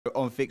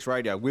On Fix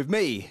Radio with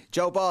me,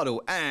 Joel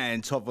Bardall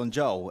and Todd Von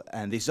Joel.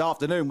 And this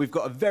afternoon we've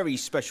got a very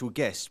special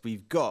guest.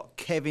 We've got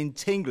Kevin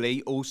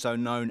Tingley, also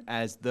known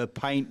as the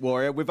Paint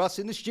Warrior, with us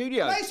in the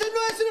studio. Make some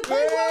noise for the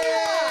Paint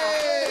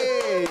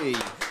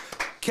Warrior!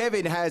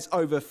 Kevin has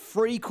over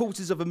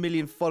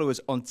 750,000 followers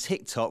on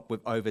TikTok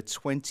with over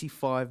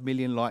 25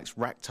 million likes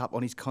racked up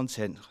on his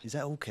content. Is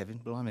that all, Kevin?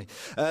 Blimey.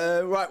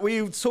 Right,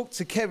 we'll talk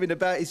to Kevin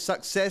about his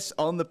success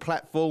on the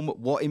platform,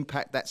 what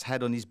impact that's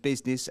had on his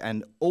business,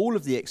 and all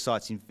of the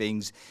exciting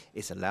things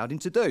it's allowed him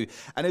to do.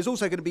 And there's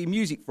also going to be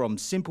music from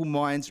Simple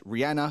Minds,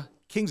 Rihanna,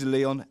 Kings of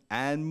Leon,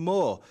 and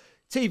more.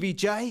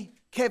 TVJ,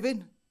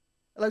 Kevin.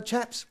 Hello,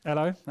 chaps.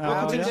 Hello.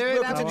 Welcome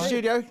to the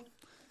studio.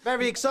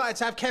 Very excited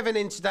to have Kevin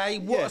in today.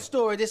 What a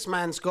story this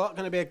man's got.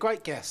 Going to be a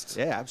great guest.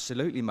 Yeah,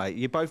 absolutely, mate.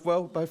 You both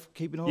well? Both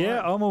keeping all right?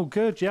 Yeah, I'm all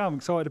good. Yeah, I'm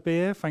excited to be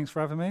here. Thanks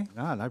for having me.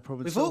 No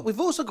problem at We've, all. we've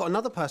also got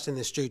another person in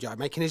the studio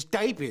making his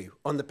debut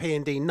on the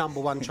P&D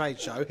 #1 trade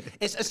show.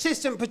 It's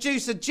assistant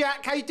producer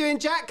Jack. How you doing,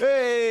 Jack?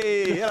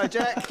 Hey, hello,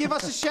 Jack. Give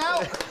us a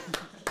shout.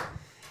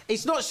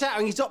 He's not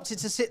shouting, he's opted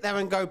to sit there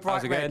and go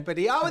bright red. But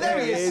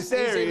there he is.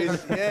 There he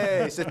is.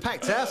 Yeah, it's a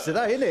packed house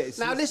today, isn't it?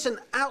 Now listen,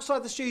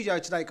 outside the studio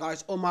today,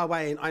 guys, on my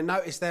way in, I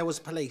noticed there was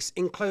police,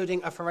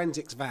 including a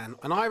forensics van.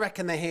 And I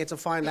reckon they're here to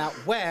find out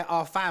where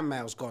our fan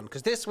mail's gone.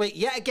 Because this week,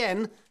 yet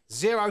again,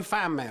 0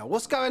 fan mail.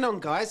 What's going on,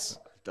 guys?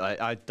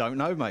 I don't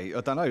know, mate. I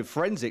don't know.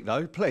 Forensic,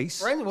 though,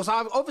 police. Forensic? Well,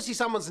 so obviously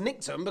someone's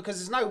nicked them because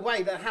there's no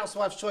way that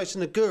Housewife's Choice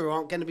and the Guru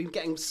aren't going to be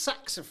getting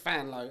sacks of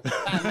fan mail each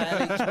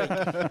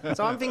week.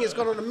 So I'm thinking it's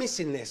gone on a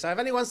missing list. So if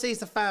anyone sees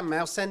the fan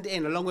mail, send it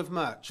in along with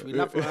merch. We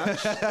love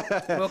merch.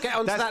 We'll get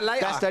onto that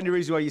later. That's the only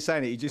reason why you're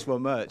saying it. You just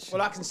want merch.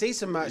 Well, I can see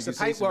some merch. The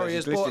Paint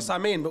Warriors brought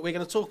some in, but we're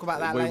going to talk about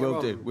that later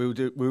on.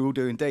 We will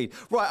do indeed.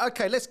 Right,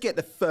 okay, let's get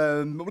the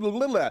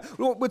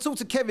we'll talk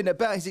to Kevin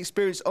about his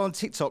experience on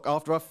TikTok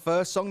after our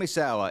first song this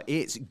hour.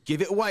 It's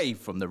Give It Away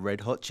from the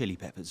Red Hot Chili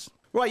Peppers.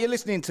 Right, you're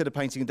listening to the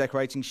Painting and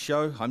Decorating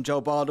Show. I'm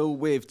Joel Bardall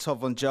with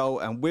Todd Von Joel,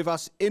 and with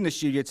us in the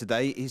studio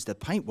today is the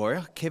Paint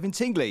Warrior, Kevin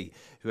Tingley,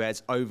 who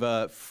has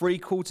over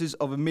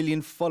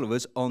 750,000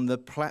 followers on the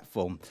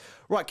platform.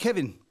 Right,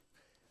 Kevin.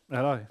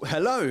 Hello.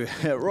 Hello.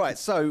 Right,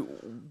 so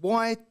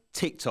why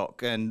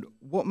TikTok, and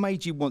what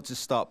made you want to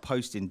start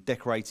posting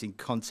decorating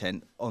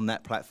content on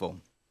that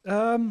platform?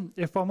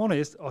 If I'm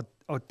honest,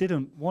 I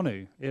didn't want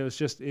to. It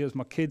was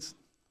my kids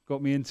got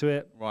me into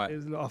it. Right. It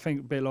was, I think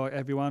a bit like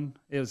everyone.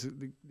 It was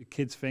the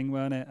kids thing,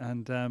 weren't it?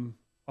 And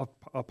I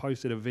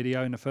posted a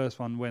video, and the first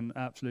one went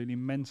absolutely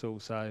mental.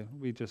 So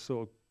we just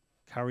sort of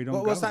carried on.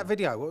 What was that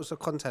video? What was the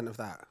content of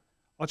that?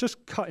 I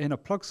just cut in a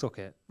plug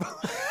socket.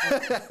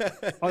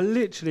 I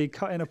literally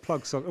cut in a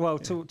plug socket. Well,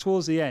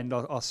 towards the end,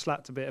 I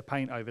slapped a bit of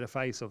paint over the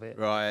face of it.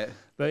 Right.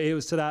 But it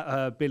was to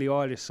that Billie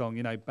Eilish song,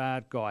 you know,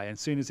 Bad Guy. And as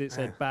soon as it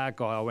said Bad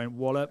Guy, I went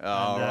wallop.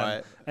 Oh, and,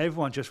 right.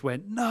 Everyone just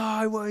went,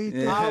 no, what are you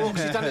doing? Oh,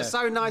 because you've done it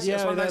so nice. Yeah,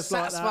 It's one of those that's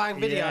like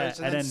satisfying that. videos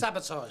Yeah, and then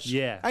sabotage.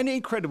 Yeah. Ain't it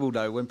incredible,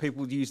 though, when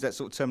people use that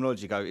sort of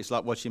terminology, go, it's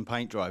like watching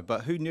paint dry.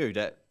 But who knew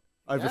that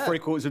over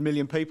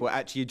 750,000 people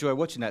actually enjoy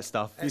watching that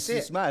stuff?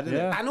 It's mad, isn't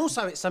it? And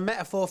also, it's a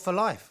metaphor for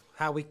life.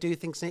 How we do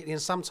things neatly,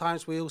 and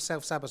sometimes we all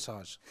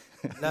self-sabotage.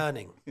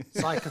 Learning.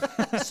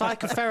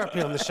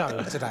 Psychotherapy on the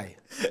show today.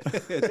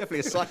 Definitely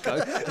a psycho.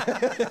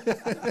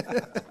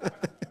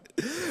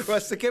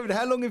 Right, so Kevin,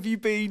 how long have you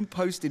been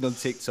posting on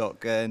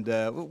TikTok, and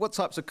what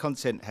types of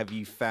content have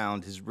you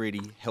found has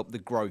really helped the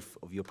growth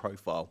of your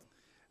profile?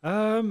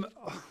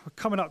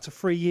 Coming up to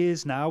 3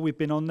 years now, we've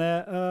been on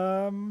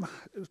there.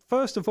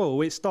 First of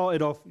all, it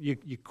started off your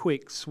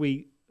quick,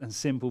 sweet and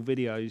simple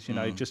videos, you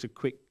know, just a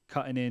quick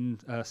cutting in,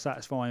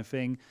 satisfying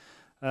thing.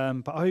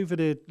 But over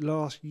the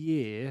last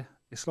year,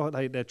 it's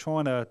like they're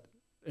trying to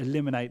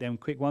eliminate them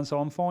quick ones. So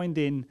I'm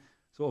finding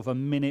sort of a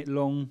minute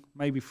long,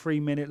 maybe 3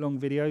 minute long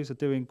videos are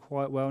doing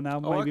quite well now.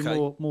 Maybe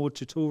more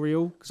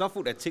tutorial. Because I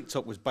thought that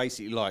TikTok was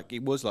basically like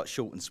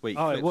short and sweet.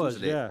 Oh, clips, it was,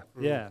 wasn't it?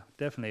 Yeah,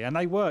 definitely. And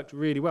they worked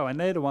really well. And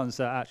they're the ones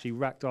that actually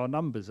racked our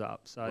numbers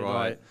up. So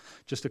like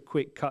just a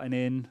quick cutting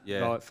in,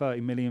 like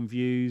 30 million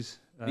views.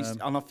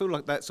 And I feel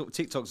like that sort of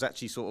TikTok's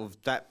actually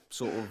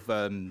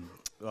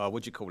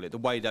what do you call it? The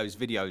way those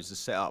videos are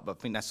set up, I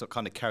think that's what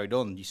kind of carried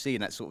on. You see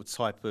in that sort of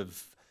type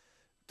of,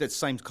 that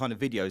same kind of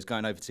videos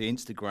going over to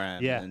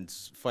Instagram and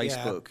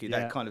Facebook,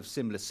 that kind of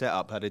similar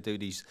setup, how they do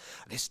these.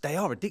 They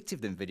are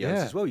addictive, them videos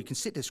as well. You can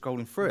sit there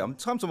scrolling through it.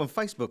 Sometimes I'm on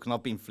Facebook and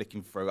I've been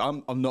flicking through.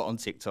 I'm not on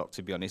TikTok,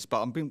 to be honest,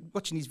 but I've been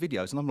watching these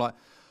videos and I'm like,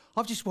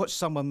 I've just watched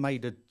someone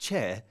made a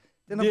chair.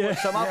 Then I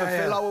watched some other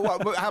thing,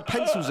 like how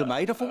pencils are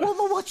made. I thought, what am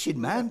I watching,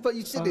 man? But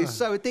you see, it's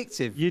so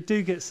addictive. You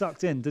do get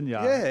sucked in, don't you?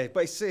 Yeah,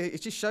 but it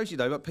just shows you,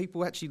 though, that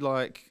people actually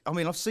like. I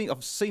mean, I've seen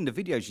the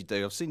videos you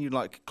do. I've seen you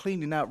like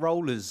cleaning out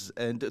rollers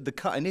and the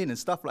cutting in and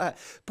stuff like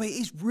that. But it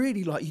is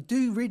really like you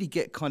do really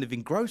get kind of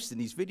engrossed in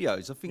these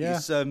videos. I think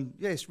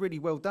it's really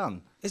well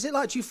done. Is it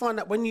like, do you find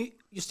that when you're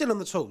still on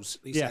the tools,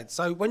 you said,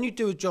 so when you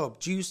do a job,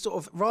 do you sort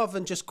of, rather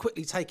than just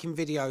quickly taking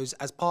videos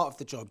as part of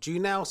the job, do you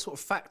now sort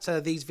of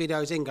factor these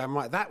videos in, going,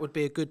 right, that would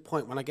be a good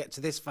point when I get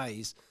to this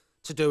phase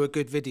to do a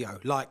good video?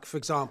 Like, for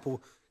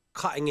example,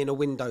 cutting in a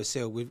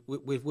windowsill with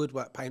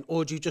woodwork paint,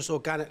 or do you just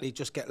organically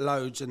just get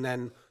loads and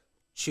then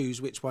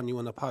choose which one you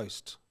want to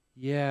post?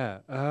 Yeah.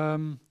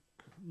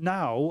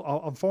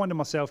 Now I'm finding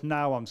myself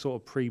I'm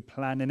sort of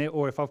pre-planning it,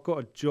 or if I've got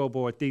a job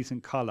or a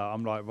decent colour,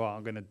 I'm like, right,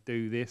 I'm going to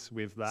do this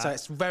with that. So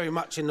it's very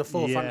much in the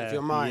forefront of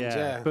your mind.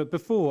 Yeah. But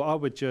before I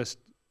would just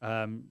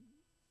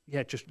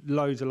just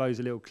loads of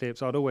little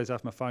clips. I'd always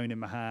have my phone in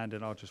my hand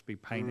and I'll just be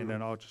painting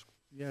and I'll just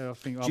I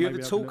think. Do you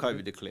ever talk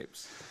over the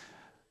clips?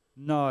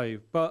 No,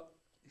 but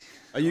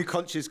are you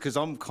conscious? Because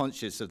I'm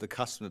conscious of the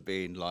customer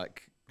being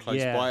like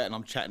close by it, and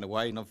I'm chatting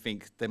away, and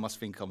they must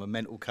think I'm a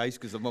mental case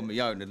because I'm on my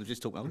own and I'm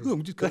just talking.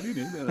 I'm just coming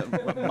in,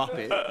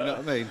 muppet. You know what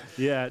I mean?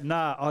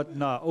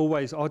 Yeah,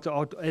 always. I'd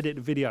edit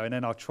the video and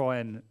then I'll try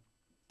and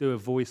do a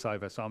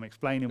voiceover, so I'm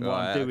explaining what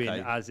I'm doing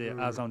as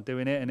I'm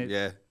doing it, and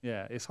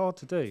it's hard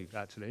to do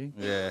actually.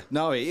 Yeah,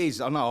 no, it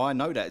is. I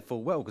know that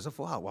full well because I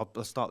thought,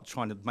 I'll start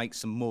trying to make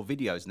some more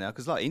videos now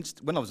because like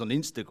when I was on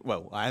Instagram,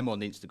 well, I am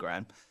on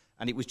Instagram.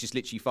 And it was just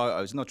literally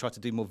photos, and I tried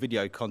to do more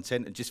video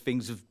content and just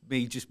things of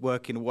me just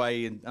working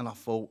away. And I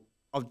thought,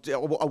 I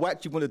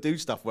actually want to do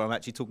stuff where I'm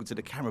actually talking to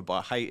the camera, but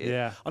I hate it.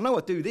 Yeah. I know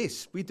I do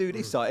this. We do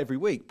this like every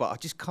week, but I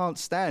just can't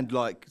stand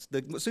like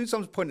as soon as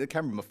someone's pointing the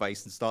camera in my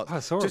face and start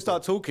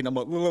talking, I'm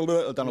like,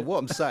 I don't know what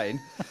I'm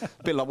saying.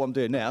 A bit like what I'm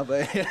doing now,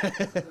 but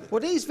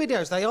well, these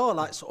videos, they are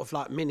like sort of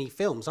like mini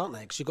films, aren't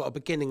they? Because you've got a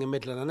beginning, a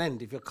middle, and an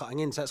end if you're cutting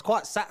in. So it's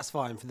quite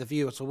satisfying for the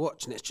viewer to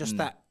watch, and it's just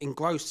that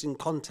engrossing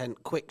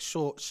content, quick,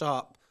 short,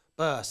 sharp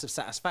bursts of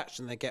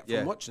satisfaction they get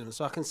from watching them.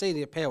 So I can see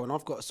the appeal, and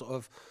I've got a sort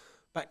of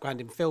background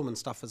in film and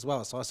stuff as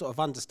well, so I sort of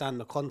understand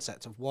the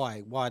concept of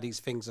why these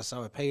things are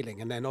so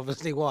appealing, and then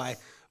obviously why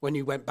when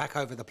you went back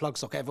over the plug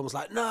socket everyone was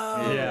like, no,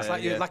 it's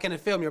like you're like in a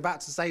film, you're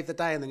about to save the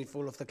day and then you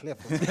fall off the cliff.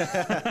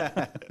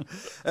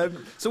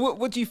 So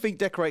what do you think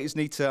decorators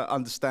need to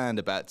understand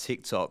about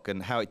TikTok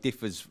and how it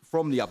differs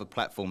from the other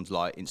platforms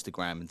like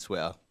Instagram and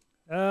Twitter?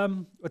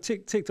 Well,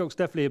 TikTok's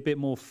definitely a bit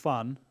more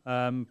fun.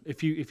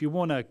 If you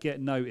want to get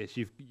noticed,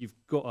 you've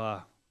got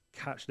to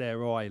catch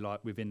their eye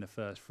like within the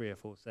first 3 or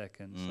 4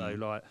 seconds. So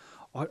like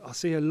I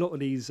see a lot of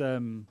these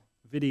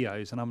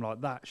videos and I'm like,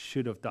 that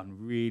should have done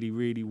really,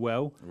 really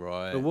well.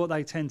 Right. But what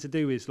they tend to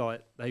do is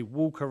like they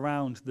walk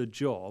around the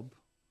job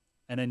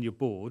and then you're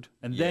bored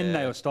and then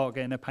they'll start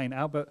getting their paint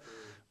out. But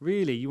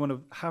really, you want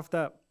to have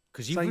that.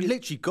 Because you've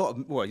literally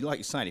got, well, like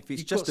you're saying, if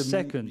it's just a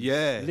second,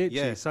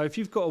 literally. So if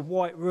you've got a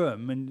white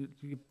room and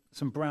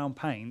some brown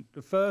paint,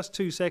 the first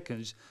 2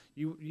 seconds,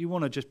 you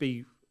want to just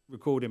be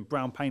recording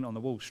brown paint on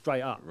the wall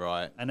straight up.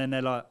 Right. And then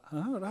they're like,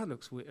 oh, that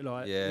looks weird.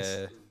 Like,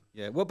 yeah.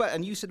 Well,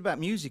 and you said about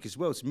music as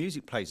well. So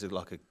music plays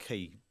like a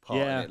key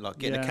part in it, like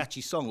getting a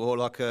catchy song or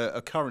like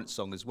a current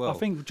song as well. I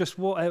think just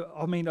a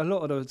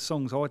lot of the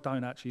songs I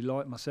don't actually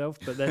like myself,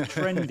 but they're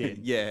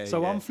trending.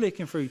 So I'm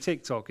flicking through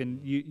TikTok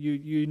and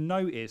you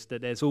notice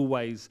that there's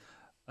always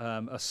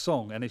a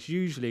song and it's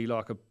usually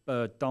like a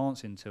bird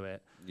dancing to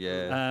it.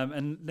 Yeah.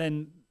 And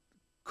then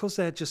because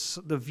they're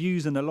just the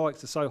views and the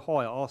likes are so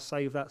high, I'll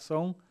save that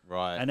song.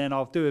 Right. And then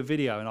I'll do a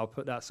video and I'll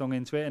put that song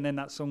into it, and then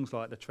that song's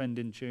like the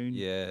trending tune.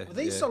 Yeah. Well,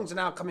 these songs are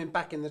now coming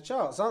back in the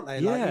charts, aren't they?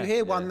 Like you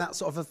hear one that's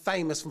sort of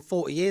famous from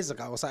 40 years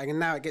ago or something, and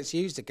now it gets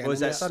used again.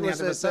 Was and suddenly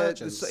had a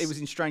resurgence. It was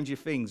in Stranger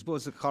Things. What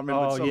was I can't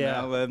remember the song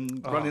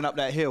now. Running Up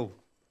That Hill.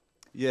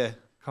 Yeah.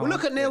 Well,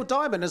 look at Neil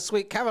Diamond as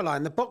Sweet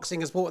Caroline. The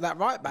boxing has brought that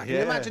right back. Can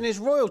you imagine his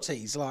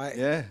royalties? Like,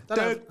 Right.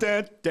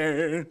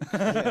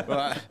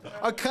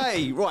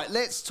 Okay, right.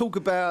 Let's talk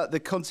about the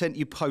content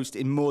you post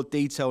in more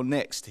detail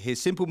next.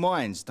 Here's Simple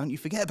Minds. Don't you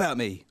forget about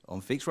me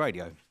on Fix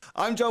Radio.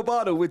 I'm Joel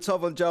Bardall with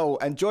Tov and Joel,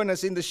 and join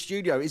us in the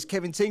studio is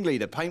Kevin Tingley,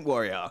 the paint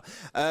warrior.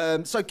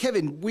 So,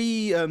 Kevin,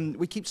 we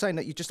keep saying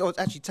that you just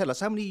actually tell us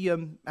how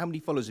many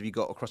followers have you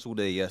got across all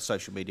the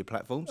social media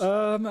platforms?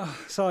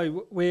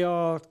 So we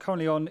are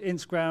currently on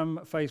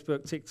Instagram,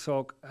 Facebook,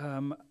 TikTok.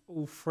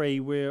 All three.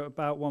 We're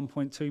about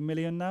 1.2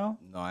 million now.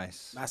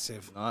 Nice,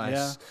 massive,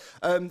 nice.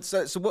 Yeah.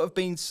 So what have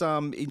been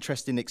some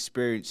interesting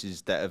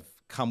experiences that have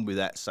come with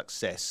that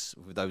success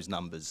with those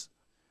numbers?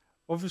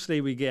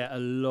 Obviously, we get a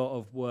lot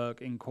of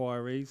work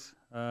inquiries.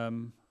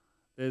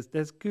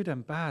 There's good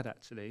and bad,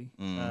 actually.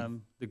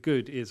 The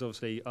good is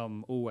obviously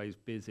I'm always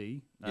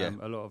busy, a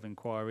lot of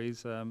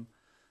inquiries. The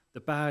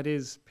bad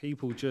is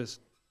people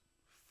just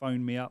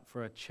phone me up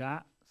for a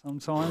chat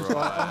sometimes.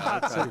 Right.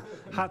 I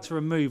had to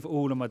remove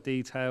all of my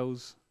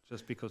details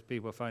just because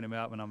people are phoning me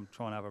up when I'm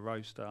trying to have a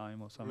roast at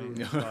home or something.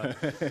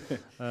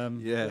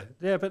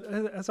 But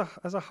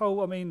as a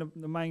whole, I mean,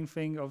 the main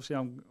thing, obviously,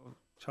 I'm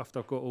chuffed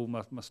I've got all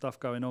my stuff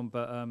going on,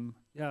 but I'm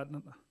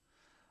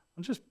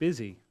just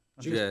busy.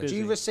 Do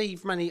you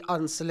receive many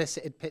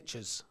unsolicited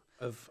pictures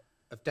of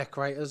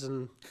decorators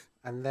and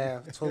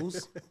their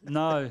tools?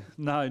 No,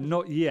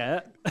 not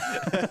yet.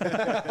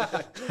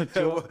 do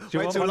you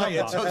Wait want till my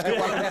later. number? John's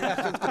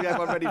going to have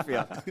one ready for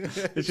you.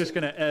 It's just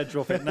going to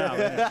airdrop it now.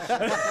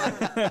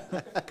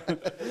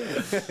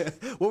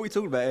 What are we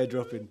talking about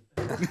airdropping?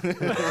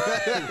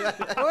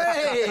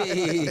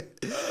 Hey!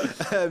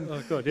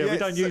 Oh God, yeah, we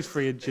don't use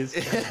 3 inches.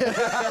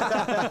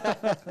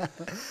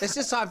 It's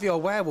just time for your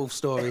werewolf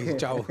story,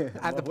 Joel.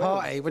 At the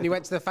party when you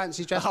went to the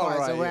fancy dress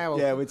party as a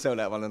werewolf. Yeah, we'll tell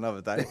that one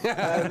another day.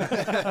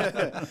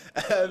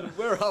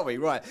 Where are we?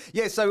 Right.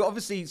 Yeah. So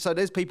obviously,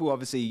 there's people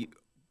obviously,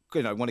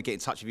 want to get in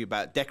touch with you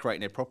about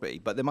decorating their property,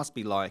 but there must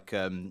be like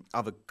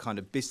other kind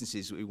of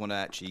businesses who want to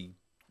actually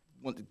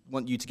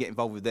want you to get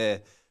involved with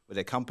their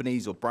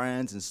companies or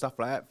brands and stuff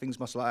like that. Things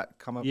must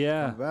come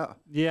about.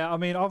 Yeah, I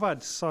mean, I've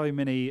had so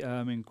many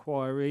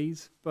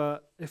inquiries,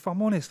 but if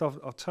I'm honest,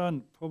 I've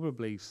turned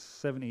probably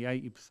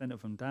 70-80%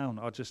 of them down.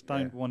 I just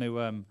don't want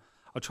to.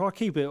 I try to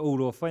keep it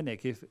all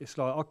authentic. If it's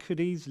like I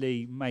could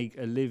easily make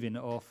a living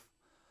off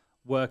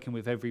working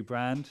with every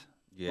brand,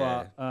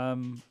 but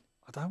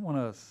I don't want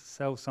to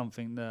sell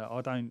something that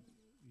I don't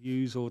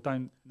use or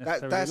don't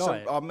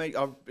necessarily like.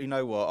 You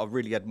know what? I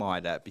really admire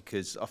that,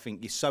 because I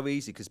think it's so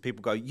easy, because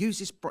people go, use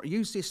this.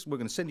 We're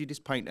going to send you this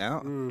paint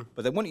out,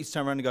 but they want you to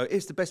turn around and go,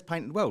 it's the best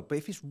paint in the world. But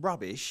if it's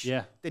rubbish,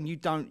 then you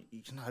don't.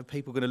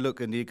 People are going to look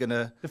and you're going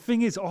to. The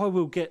thing is, I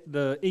will get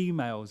the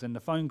emails and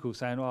the phone calls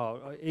saying,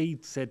 "Oh, he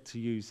said to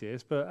use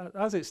this," but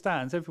as it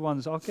stands, I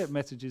get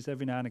messages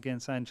every now and again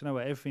saying, "Do you know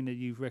what? Everything that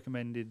you've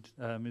recommended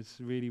is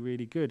really,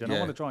 really good," and I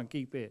want to try and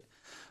keep it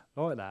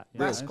like that.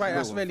 That's great.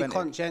 That's really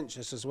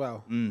conscientious as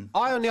well.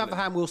 I, on the other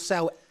hand, will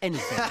sell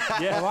anything.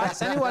 Right?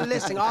 So anyone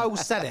listening, I will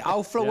sell it.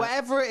 I'll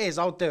whatever it is,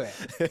 I'll do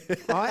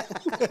it. Right?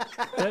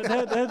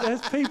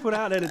 There's people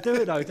out there that do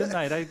it though, don't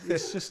they?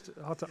 It's just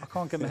I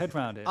can't get my head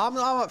around it. I'm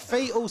at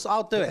feet, also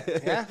I'll do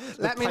it. Yeah,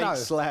 let me know.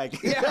 Slag.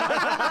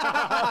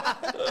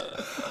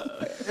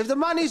 If the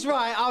money's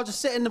right, I'll just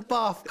sit in the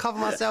bath, cover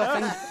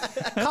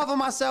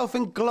myself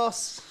in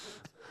gloss.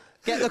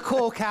 Get the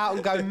cork out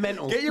and go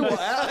mental. Get your what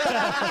out?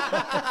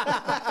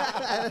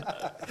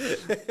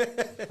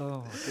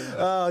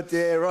 Oh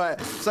dear, right.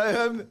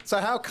 So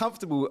how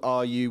comfortable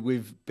are you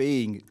with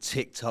being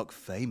TikTok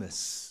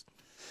famous?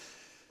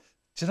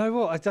 Do you know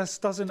what? It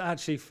just doesn't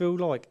actually feel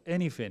like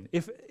anything.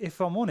 If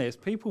I'm honest,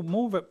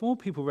 more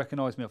people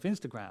recognise me off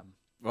Instagram.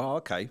 Oh,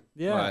 okay.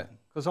 Yeah.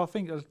 Because I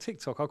think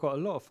TikTok, I've got a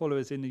lot of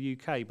followers in the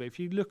UK, but if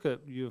you look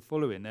at your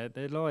following,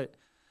 they're like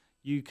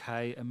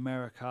UK,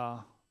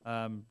 America,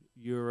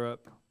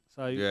 Europe.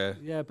 So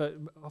yeah, but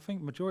I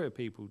think majority of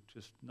people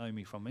just know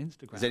me from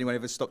Instagram. Has anyone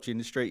ever stopped you in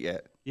the street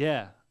yet?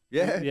 Yeah,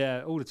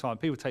 all the time.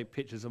 People take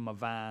pictures of my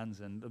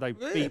vans and they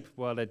beep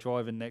while they're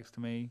driving next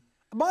to me.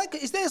 Mike,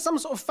 is there some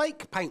sort of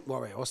fake paint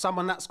warrior or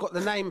someone that's got the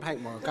name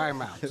Paint Warrior going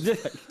around?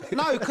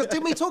 No, because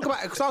didn't we talk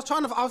about it? Because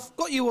I've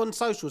got you on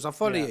socials, I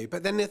follow you,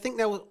 but then I think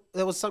there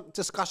was some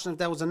discussion if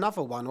there was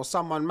another one or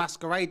someone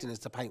masquerading as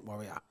the Paint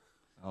Warrior.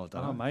 Oh, I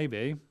don't know.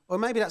 Maybe. Or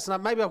maybe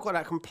maybe I've got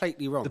that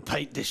completely wrong. The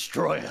Paint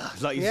Destroyer,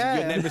 like your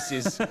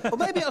nemesis. Or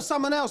maybe it was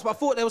someone else, but I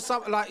thought there was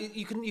something like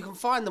you can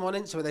find them on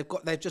Instagram.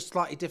 They're just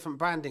slightly different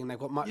branding. They've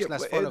got much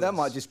less followers. That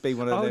might just be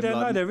one of them.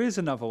 No, there is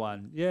another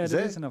one. Yeah,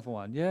 there is another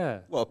one. Yeah.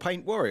 Well,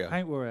 Paint Warrior.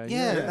 Paint Warrior.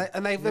 Yeah,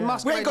 they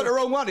must. We ain't got the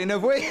wrong one,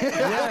 have we?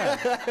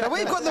 Now,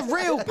 we've got the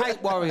real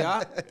Paint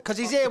Warrior because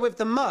he's here with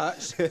the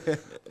merch.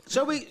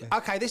 Shall we?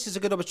 Okay, this is a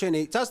good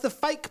opportunity. Does the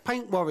fake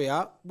Paint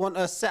Warrior want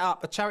to set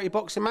up a charity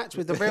boxing match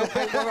with the real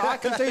Paint Warrior? I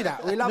can do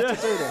that. We love to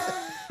do this.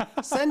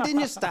 Send in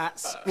your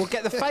stats. We'll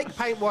get the fake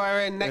Paint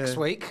Warrior in next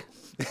week,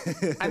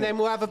 and then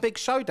we'll have a big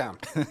showdown.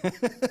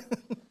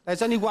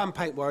 There's only one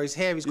Paint Warrior. He's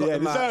here. He's got the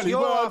merch.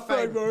 You're our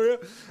Paint Warrior.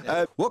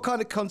 What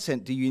kind of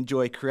content do you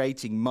enjoy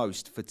creating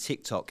most for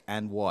TikTok,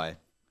 and why?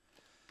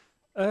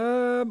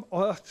 I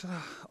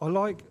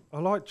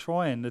like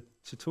trying the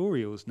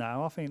tutorials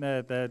now. I think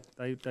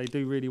they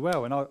do really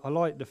well, and I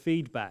like the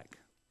feedback.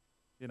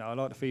 I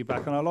like the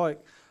feedback, and I like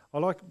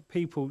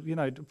people.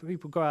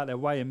 People go out their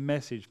way and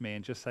message me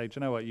and just say, "Do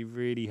you know what? You've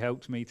really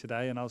helped me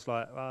today." And I was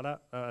like, "Wow,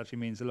 that actually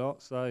means a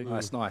lot." So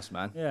that's nice,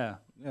 man. Yeah,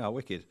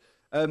 wicked.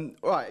 Right,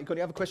 you got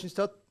any other questions,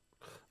 Todd?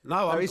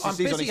 No, I'm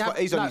busy.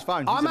 He's on his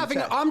phone.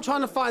 I'm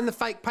trying to find the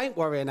fake Paint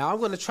Warrior now. I'm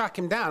going to track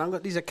him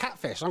down. These are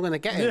catfish. I'm going to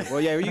get him.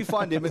 Well, yeah, you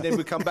find him and then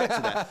we'll come back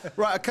to that.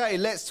 Right, okay,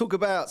 let's talk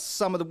about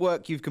some of the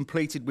work you've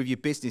completed with your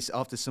business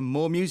after some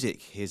more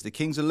music. Here's the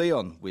Kings of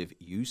Leon with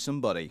You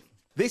Somebody.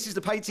 This is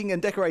the Painting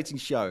and Decorating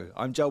Show.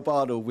 I'm Joel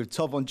Bardall with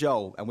Tov on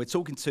Joel, and we're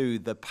talking to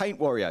the Paint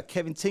Warrior,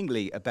 Kevin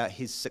Tingley, about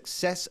his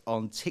success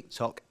on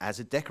TikTok as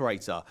a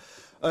decorator.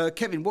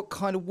 Kevin, what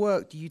kind of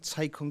work do you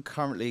take on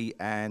currently,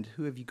 and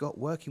who have you got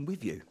working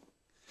with you?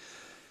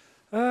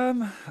 Do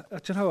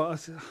you know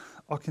what?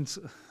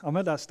 I'm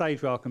at that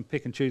stage where I can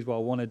pick and choose what I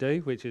want to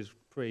do, which is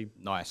pretty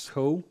nice,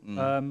 cool.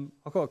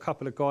 I've got a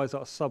couple of guys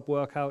that I sub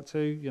work out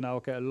to. I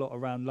get a lot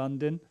around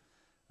London,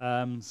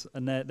 and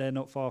they're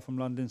not far from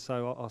London,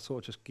 so I sort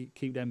of just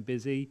keep them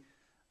busy.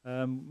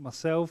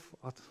 Myself,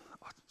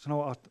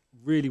 I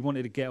really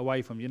wanted to get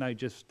away from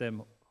just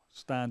them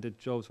standard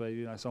jobs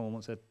where someone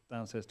wants a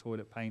downstairs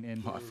toilet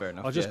painting. Fair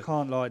enough. I just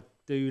can't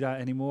do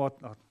that anymore.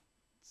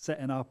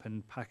 setting up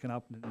and packing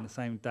up in the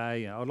same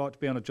day. I'd like to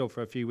be on a job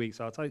for a few weeks.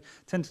 So I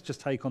tend to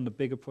just take on the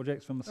bigger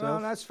projects for myself.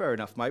 Oh, that's fair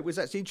enough, mate. It was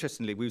actually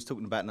interestingly, we was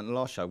talking about it in the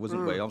last show,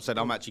 wasn't we? I'm saying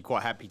I'm actually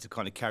quite happy to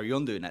kind of carry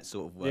on doing that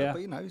sort of work. Yeah.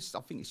 But,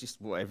 I think it's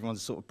just what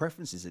everyone's sort of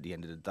preferences at the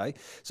end of the day.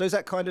 So is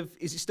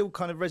it still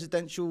kind of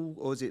residential,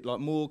 or is it like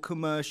more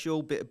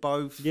commercial, bit of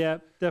both? Yeah,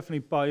 definitely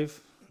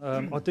both.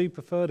 I do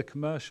prefer the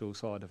commercial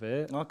side of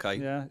it. Okay.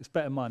 Yeah, it's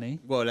better money.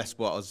 Well, that's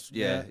what I was,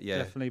 yeah.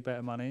 Definitely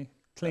better money.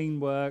 Clean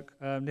work.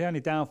 The only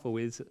downfall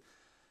is,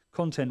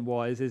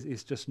 content-wise,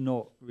 it's just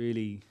not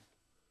really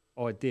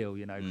ideal,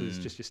 because it's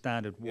just your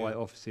standard white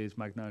offices,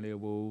 magnolia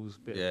walls.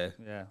 Yeah.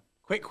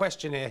 Quick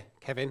question here,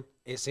 Kevin.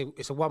 It's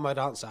a one-word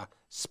answer.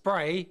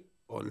 Spray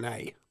or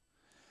nay?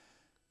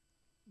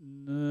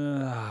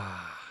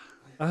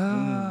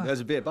 There's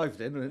a bit of both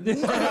then, isn't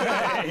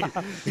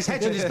it? He's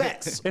hedging his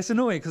bets. It's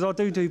annoying because I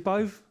do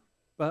both,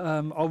 but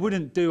I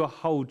wouldn't do a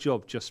whole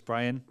job just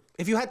spraying.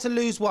 If you had to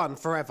lose one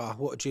forever,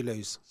 what would you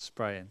lose?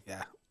 Spraying.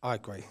 Yeah, I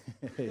agree.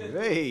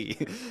 Hey,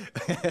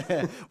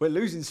 we're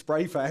losing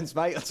spray fans,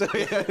 mate. I'll tell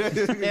you.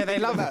 Yeah, they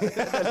love it.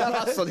 They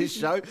love us on this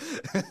show.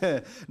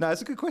 No,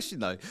 it's a good question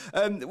though.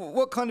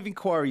 What kind of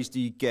inquiries do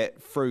you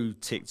get through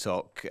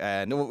TikTok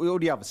and all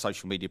the other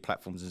social media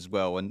platforms as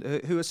well? And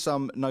who are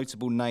some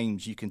notable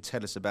names you can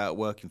tell us about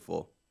working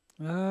for?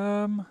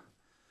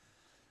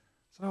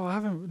 So I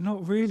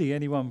not really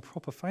anyone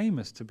proper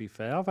famous, to be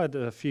fair. I've had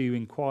a few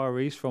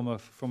inquiries from a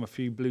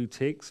few blue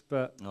ticks,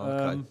 but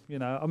I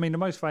mean, the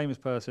most famous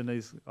person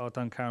is I've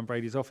done Karen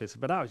Brady's office,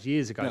 but that was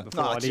years ago.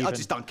 I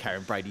just done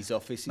Karen Brady's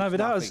office. No, but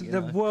that was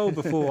well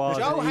before.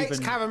 Joel hates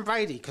Karen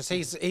Brady because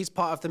he's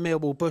part of the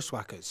Millwall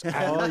Bushwhackers.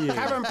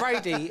 Karen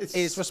Brady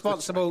is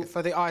responsible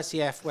for the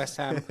ICF West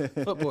Ham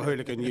football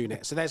hooligan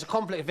unit. So there's a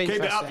conflict of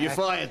interest. Keep it up, there. you're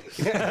fired.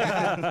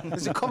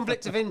 There's a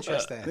conflict of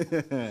interest there.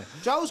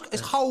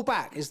 His whole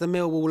back is the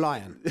Millwall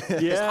lion. Yeah.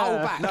 His whole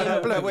back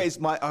in blue.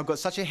 I've got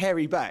such a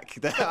hairy back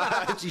that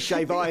I actually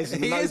shave eyes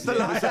and He is the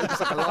lion. Looks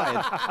like a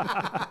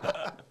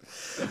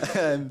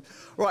lion.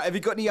 Right, have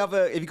you got any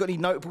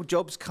notable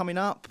jobs coming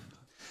up?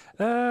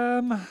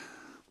 Not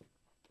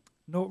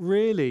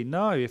really.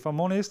 No, if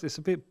I'm honest, it's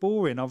a bit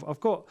boring.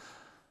 I've got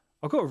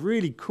a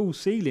really cool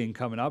ceiling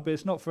coming up, but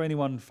it's not for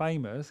anyone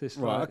famous. It's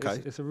right. Like,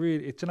 Okay. It's a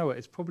really. Do you know what?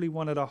 It's probably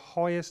one of the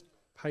highest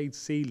paid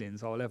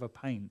ceilings I'll ever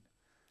paint.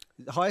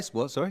 The highest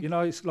what? Sorry.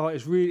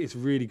 It's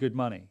really good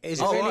money. Is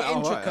it really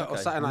intricate or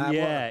okay. something like that?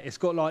 Yeah, it's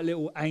got like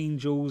little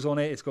angels on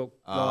it. It's got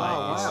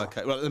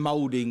Okay. Like the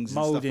mouldings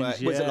and stuff like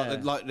that. What is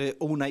it, like the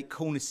ornate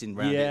cornicing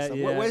round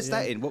it? Where's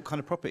that in? What kind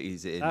of property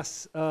is it in?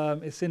 That's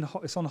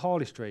it's on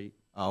Harley Street.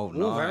 Oh,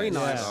 nice. Oh, very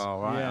nice. Yeah.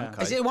 Oh, right. Yeah.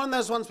 Okay. Is it one of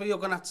those ones where you're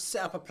going to have to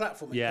set up a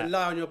platform and you can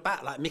lie on your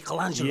back like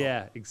Michelangelo?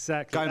 Yeah,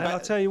 exactly. Going And back- I'll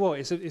tell you what,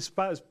 it's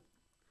about a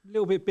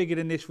little bit bigger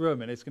than this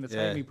room, and it's going to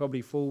take me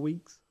probably 4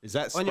 weeks. Is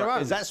that On your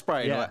own? Is that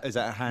spraying? Yeah. Or is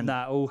that a hand?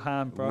 Nah, all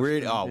hand brush.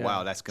 Really? Oh, yeah.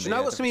 wow. That's going Do you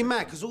know what's going to be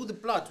mad? Because all the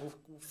blood will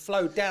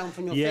flow down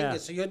from your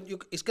fingers, so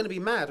it's going to be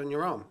mad on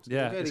your arm.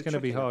 It's going to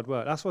be hard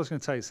work. That's why it's going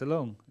to take so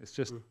long. It's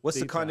just What's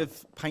the detail. kind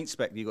of paint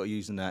spec you got to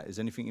use in that? Is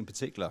there anything in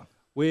particular?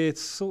 We're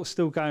sort of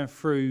still going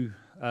through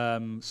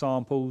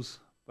samples.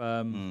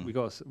 We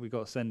got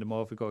to send them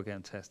off. We've got to get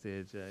them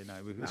tested.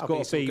 It's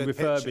got to be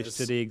refurbished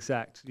to the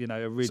exact,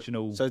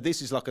 original. So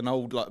this is like an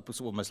old, like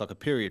sort of almost like a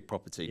period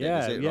property.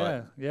 Yeah, is it, yeah,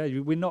 right? yeah.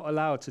 We're not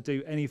allowed to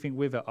do anything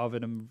with it other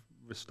than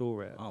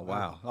restore it. Oh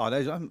wow! Oh,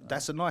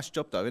 that's a nice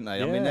job though, isn't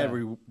they? I mean, they're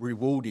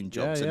rewarding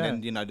jobs,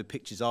 and then the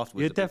pictures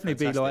afterwards. You'd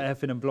definitely be like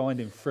effing and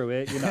blinding through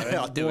it.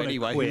 I'd do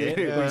anyway. When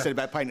you said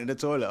about painting the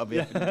toilet, I'd be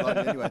effing and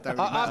blinding anyway.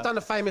 I've done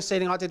a famous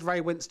ceiling. I did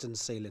Ray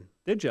Winston's ceiling.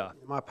 Did you?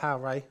 My pal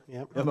Ray.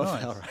 Yeah.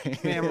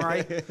 Nice. Me and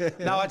Ray.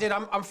 No, I did.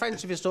 I'm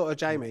friends with his daughter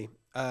Jamie.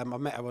 I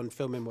met her on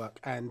filming work,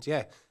 and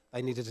they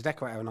needed a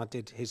decorator, and I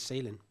did his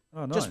ceiling.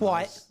 Oh, nice.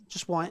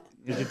 Just white.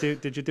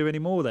 Did you do any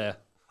more there?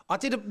 I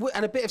did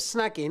and a bit of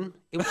snagging.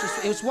 It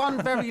was one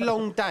very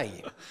long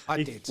day.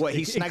 I did. What,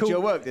 he snagged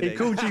your work, did he? He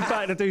called you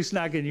back to do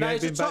snagging. You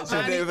ain't been back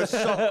to a bit of a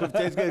sock with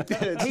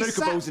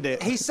snooker balls in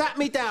it. He sat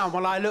me down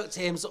while I looked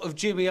at him sort of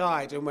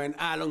dewy-eyed and went,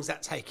 how long's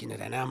that taking?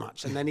 And then how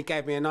much? And then he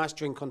gave me a nice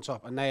drink on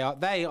top. And they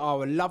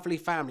are a lovely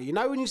family. You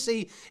know when you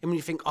see him and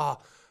you think,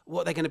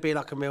 what they're going to be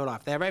like in real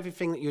life. They're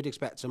everything that you'd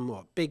expect and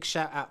more. Big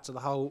shout out to the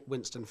whole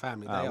Winston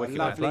family. They are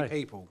lovely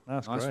people.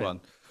 That's nice great. one.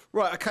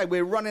 Right, okay,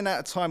 we're running out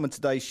of time on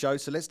today's show,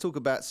 so let's talk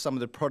about some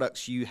of the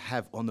products you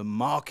have on the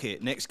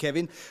market. Next,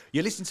 Kevin,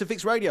 you're listening to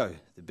Fix Radio,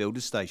 the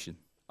Builder's Station.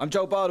 I'm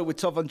Joel Bardall with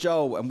Tov and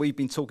Joel, and we've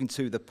been talking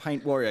to the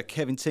paint warrior,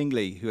 Kevin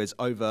Tingley, who has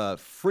over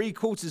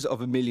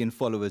 750,000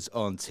 followers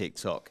on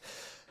TikTok.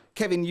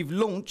 Kevin, you've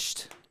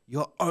launched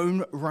your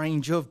own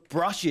range of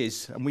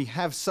brushes, and we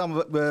have some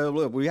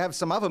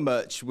other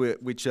merch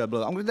which I'm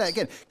going to do that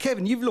again.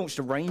 Kevin, you've launched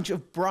a range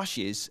of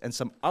brushes and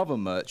some other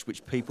merch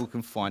which people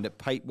can find at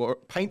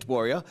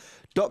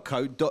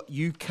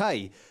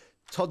paintwarrior.co.uk.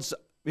 Todd's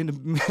in the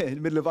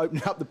middle of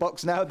opening up the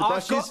box now.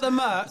 I've got the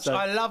merch.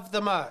 I love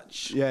the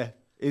merch. Yeah.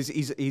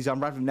 He's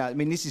unraveling now. I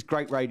mean, this is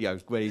great radio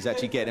where he's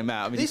actually getting them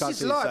out. I mean, This you can't is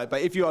see like- it,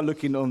 but if you are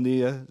looking on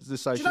the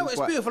social, Do you know what?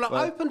 It's beautiful.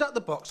 I opened up the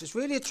box. It's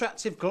really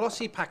attractive,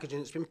 glossy packaging.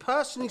 It's been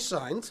personally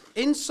signed.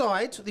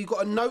 Inside, you've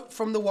got a note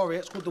from the Warrior.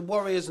 It's called the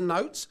Warrior's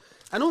Notes.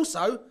 And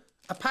also,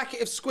 a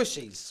packet of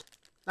squishies.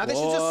 Now, this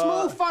is a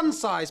small fun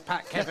size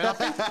pack, Kevin. I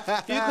think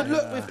you could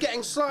look with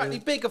getting slightly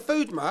bigger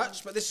food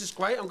merch, but this is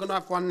great. I'm going to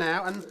have one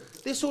now. And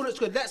this all looks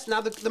good.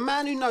 Now, the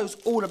man who knows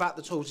all about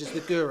the tools is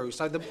the guru.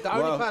 So the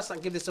only person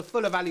that can give this a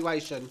full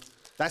evaluation.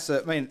 That's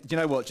I mean, do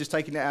you know what? Just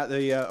taking it out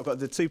I've got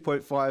the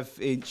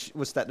 2.5 inch.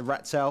 What's that? The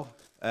rat tail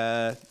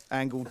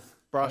angled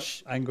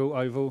brush. Angle,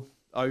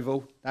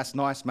 oval. That's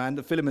nice, man.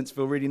 The filaments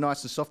feel really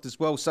nice and soft as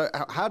well. So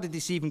how did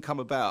this even come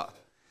about?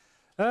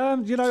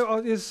 You know,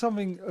 it's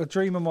something, a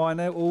dream of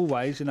mine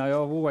always. You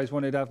know, I've always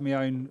wanted to have my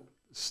own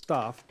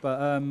stuff.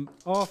 But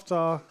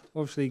after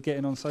obviously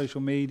getting on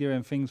social media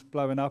and things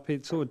blowing up,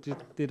 it sort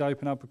of did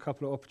open up a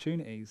couple of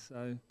opportunities.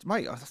 So,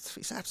 mate,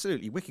 it's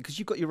absolutely wicked because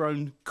you've got your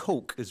own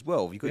cork as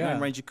well. You've got your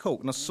own range of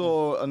cork. And I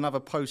saw another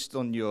post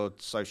on your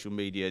social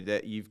media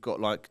that you've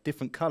got like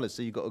different colours.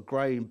 So you've got a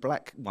grey and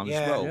black one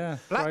as well. Yeah,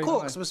 Black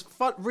corks was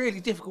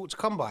really difficult to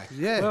come by.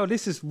 Yeah. Well,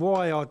 this is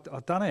why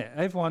I've done it.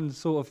 Everyone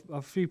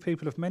a few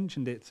people have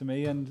mentioned it to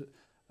me, and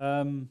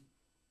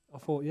I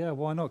thought, yeah,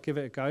 why not give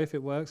it a go? If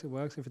it works, it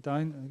works. If it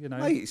don't, you know.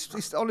 Mate,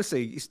 it's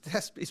honestly,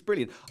 it's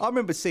brilliant. I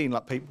remember seeing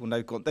like people,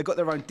 they've got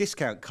their own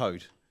discount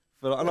code.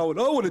 For like, I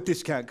want a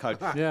discount code.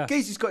 Yeah.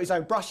 Geezy's got his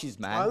own brushes,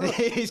 man.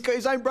 He's got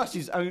his own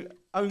brushes, own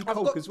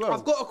cork as well.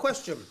 I've got a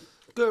question.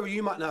 Guru,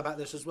 you might know about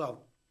this as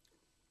well.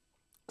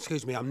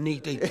 Excuse me, I'm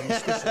knee deep in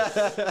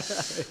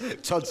this.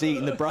 Todd's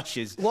eating the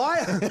brushes.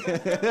 Why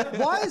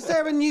is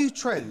there a new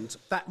trend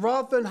that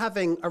rather than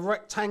having a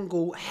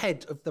rectangle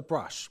head of the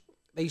brush,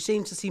 you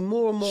seem to see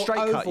more and more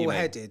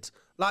oval-headed?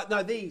 Like,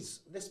 no, this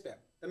bit,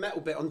 the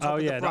metal bit on top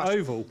of the brush. The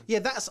oval. Yeah,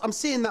 I'm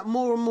seeing that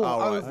more and more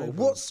oval.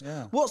 Oval.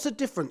 What's the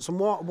difference, and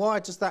why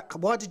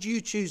did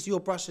you choose your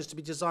brushes to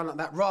be designed like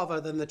that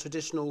rather than the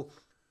traditional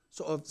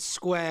sort of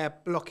square,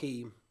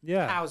 blocky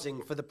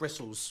housing for the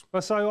bristles?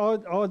 Well, so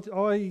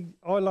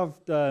I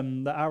loved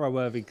the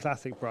Arrowworthy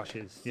classic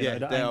brushes. You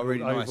know, they are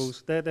really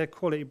ovals. nice. They're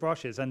quality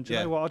brushes, and do you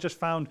know what? I just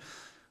found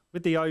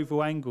with the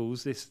oval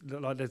angles, there's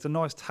a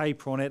nice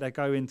taper on it. They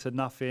go into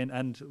nothing,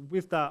 and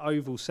with that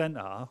oval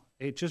centre,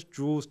 it just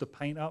draws the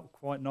paint up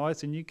quite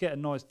nice, and you get a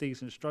nice,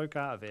 decent stroke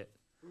out of it.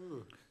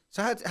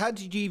 So how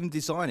did you even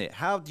design it?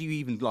 How do you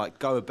even like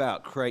go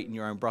about creating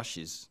your own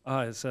brushes?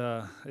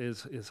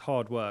 It's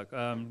hard work.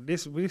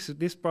 This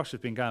brush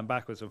has been going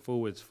backwards and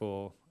forwards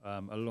for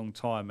a long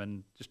time,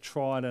 and just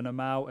trying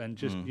them out, and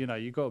just you know,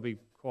 you've got to be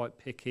quite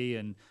picky,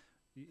 and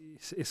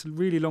it's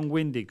really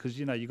long-winded because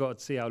you know you got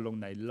to see how long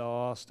they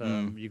last.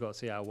 You got to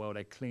see how well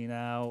they clean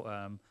out.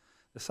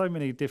 There's so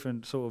many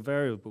different sort of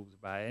variables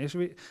about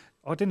it.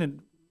 I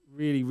didn't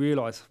really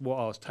realise what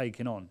I was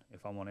taking on,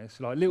 if I'm honest.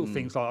 Like little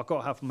things like I've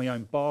got to have my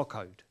own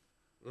barcode.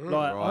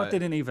 I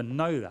didn't even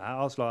know that.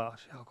 I was like,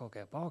 I've got to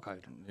get a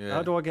barcode. Yeah.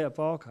 How do I get a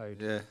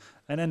barcode? Yeah.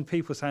 And then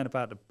people saying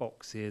about the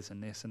boxes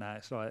and this and that.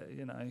 It's like,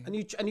 you know.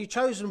 And you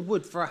chosen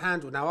wood for a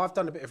handle. Now I've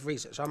done a bit of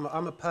research. I'm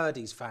a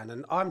Purdy's fan,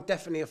 and I'm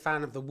definitely a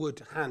fan of the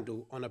wood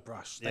handle on a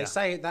brush. They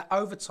say that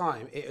over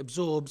time it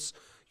absorbs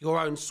your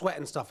own sweat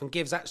and stuff and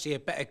gives actually a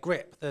better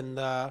grip than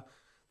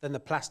the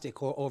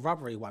plastic or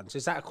rubbery ones.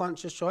 Is that a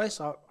conscious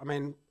choice? I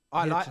mean,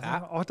 I like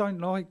that. I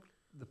don't like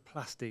the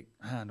plastic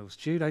handles,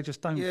 Stu. They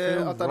just don't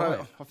feel I don't right.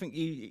 know. I think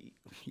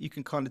you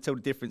can kind of tell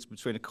the difference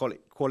between a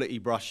quality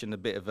brush and a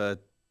bit of a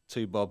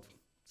two-bob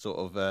sort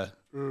of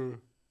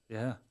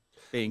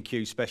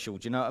B&Q special.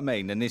 Do you know what I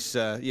mean? And this,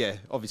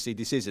 obviously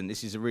this isn't.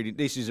 This is a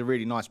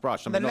really nice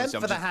brush. The length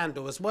of the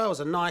handle as well is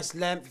a nice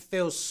length. It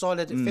feels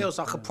solid. It feels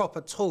like a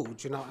proper tool.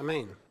 Do you know what I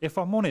mean? If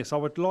I'm honest, I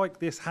would like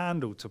this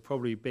handle to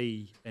probably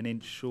be an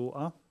inch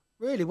shorter.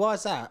 Really? Why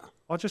is that?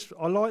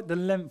 I like the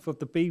length of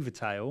the beaver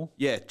tail.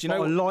 Yeah, do you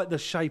know? I like the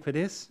shape of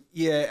this.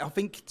 Yeah, I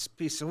think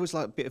it's always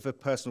like a bit of a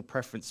personal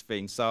preference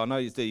thing. So I know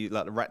you do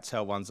like the rat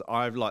tail ones.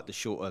 I like the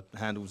shorter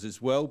handles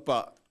as well,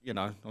 but you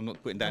know, I'm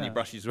not putting down any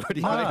brushes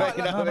already.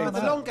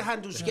 The longer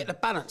handles, you get the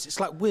balance.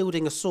 It's like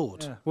wielding a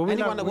sword. Yeah. Well,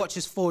 anyone that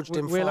watches Forged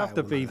in Fire, we'll have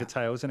the beaver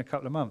tails in a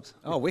couple of months.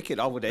 Oh, wicked!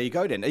 Oh, well, there you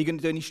go then. Are you going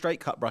to do any straight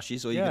cut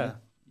brushes, or are you going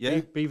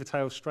to? Beaver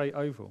tails straight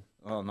oval.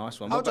 Oh,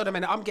 nice one. Hold on a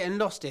minute, I'm getting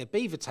lost here.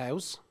 Beaver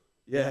tails.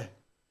 Yeah.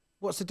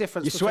 What's the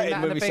difference You're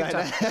between sweating that and a when we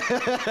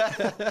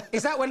beaver say tail?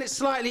 Is that when it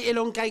slightly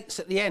elongates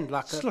at the end,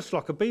 It's just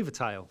like a beaver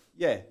tail.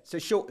 Yeah, so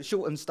short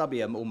and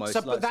stubby almost.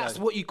 So, but that's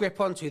what you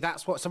grip onto.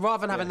 That's what. So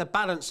rather than having the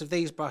balance of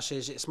these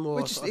brushes, it's more.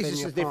 It's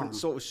just a different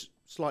sort of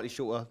slightly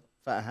shorter,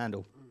 fatter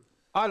handle.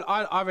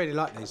 I really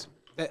like these.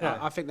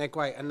 I think they're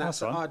great, and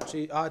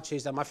I'd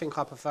choose them. I think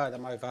I prefer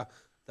them over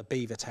the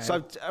beaver tail.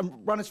 So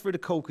run us through the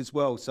cork as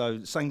well.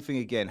 So same thing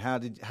again. How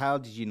did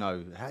you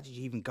know? How did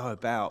you even go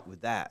about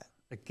with that?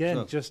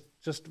 Again, just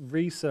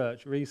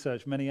research,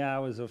 many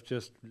hours of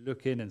just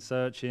looking and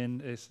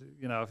searching. It's,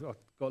 you know, I've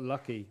got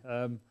lucky.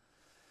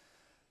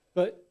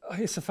 But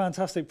it's a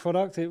fantastic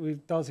product.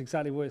 It does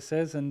exactly what it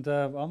says, and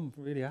I'm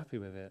really happy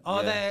with it.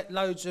 Are there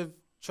loads of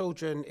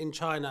children in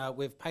China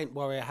with Paint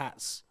Warrior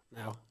hats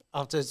now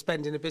after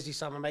spending a busy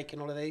summer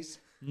making all of these?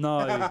 No,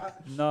 I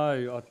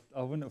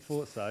wouldn't have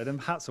thought so. Them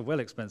hats are well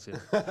expensive.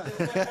 The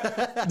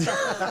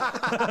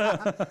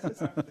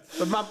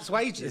month's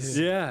wages.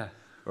 Yeah.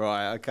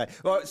 Right, okay.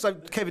 All right, so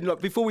Kevin,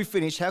 look, before we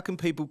finish, how can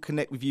people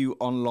connect with you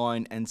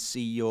online and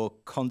see your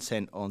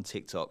content on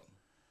TikTok?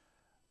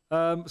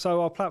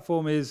 So our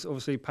platform is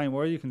obviously Paint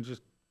Warrior. You can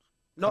just...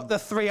 Not the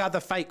 3 other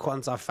fake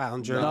ones I've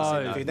found during this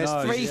interview. There's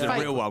 3 This is fake.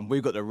 the real one.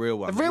 We've got the real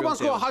one. The real one's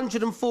got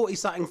 140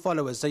 something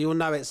followers, so you'll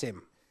know it's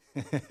him.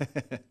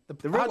 The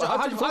real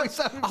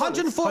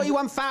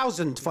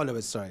 141,000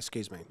 followers. Sorry,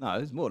 excuse me. No,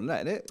 there's more than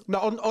that, isn't it? No,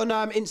 on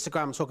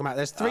Instagram, I'm talking about.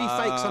 There's 3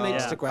 fakes on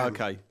Instagram.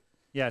 Okay.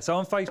 Yeah, so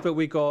on Facebook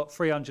we got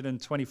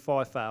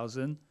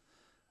 325,000.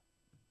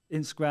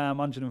 Instagram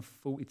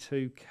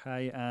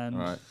 142k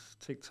and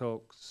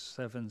TikTok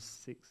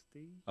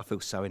 760. I feel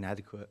so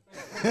inadequate.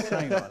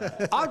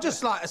 I'm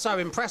just like so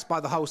impressed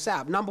by the whole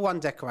setup. #1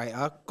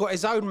 decorator, got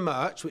his own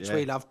merch, which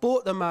we love.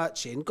 Bought the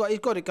merch in, he's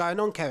got it going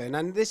on, Kevin.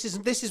 And this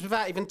is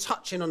without even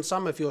touching on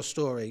some of your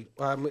story.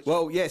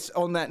 Well, yes.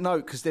 On that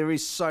note, because there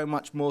is so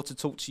much more to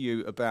talk to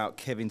you about,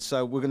 Kevin.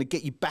 So we're going to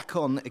get you back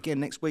on again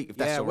next week, if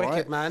that's all right.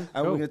 Wicked, man.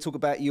 And we're going to talk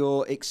about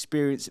your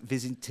experience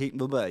visiting.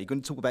 You're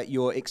going to talk about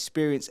your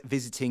experience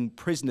visiting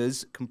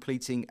prisoners,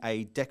 completing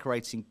a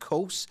decorating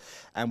course,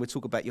 and we'll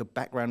talk about your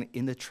background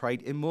in the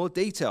trade in more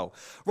detail.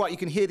 Right, you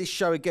can hear this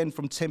show again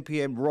from 10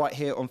 p.m. right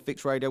here on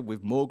Fix Radio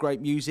with more great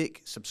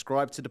music.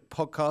 Subscribe to the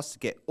podcast to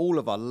get all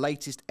of our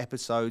latest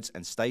episodes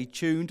and stay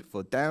tuned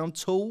for Down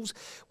Tools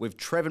with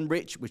Trev and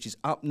Rich, which is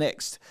up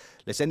next.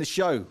 Let's end the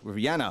show with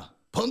Rihanna.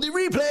 Pondy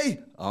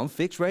Replay on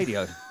Fix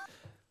Radio.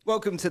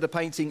 Welcome to the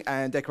Painting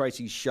and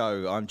Decorating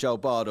Show. I'm Joel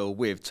Bardall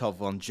with Tov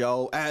on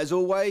Joel. As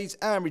always,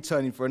 and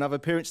returning for another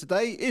appearance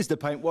today is the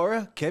Paint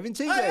Warrior, Kevin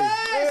Tingley.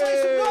 Hey,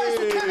 some noise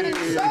for Kevin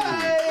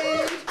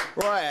inside.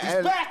 Right,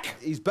 He's back.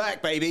 He's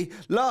back, baby.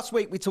 Last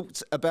week we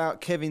talked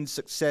about Kevin's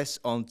success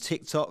on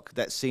TikTok.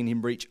 That's seen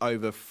him reach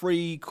over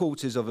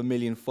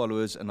 750,000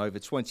 followers and over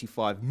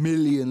 25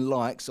 million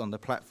likes on the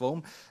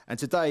platform. And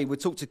today we'll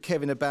talk to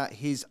Kevin about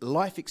his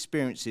life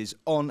experiences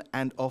on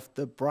and off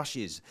the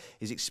brushes.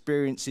 His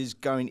experiences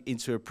going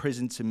into a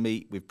prison to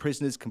meet with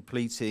prisoners,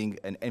 completing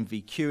an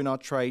MVQ in our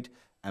trade,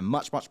 and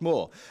much, much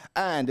more.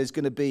 And there's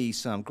going to be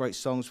some great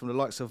songs from the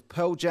likes of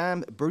Pearl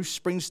Jam, Bruce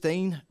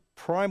Springsteen,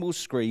 Primal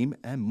Scream,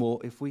 and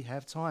more if we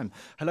have time.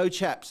 Hello,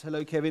 chaps.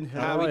 Hello, Kevin.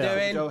 How we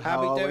doing?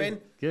 How we doing?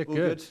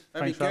 Good.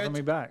 Thanks for having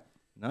me back.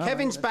 No,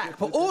 Kevin's back,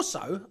 but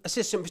also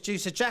assistant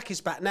producer Jack is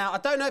back. Now, I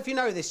don't know if you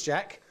know this,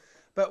 Jack,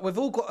 but we've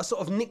all got a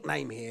sort of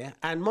nickname here,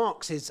 and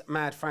Mark's is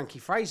Mad Frankie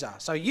Fraser.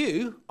 So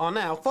you are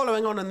now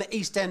following on the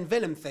East End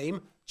villain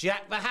theme,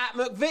 Jack the Hat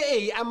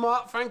McVitie and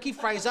Mark Frankie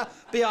Fraser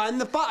behind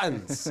the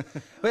buttons.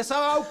 We're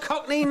so old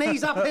Cockney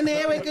knees up in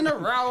here, we're going to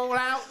roll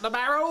out the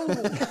barrel.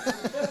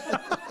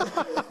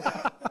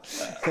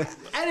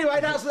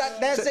 Anyway, there's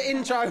the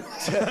intro.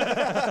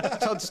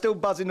 I'm still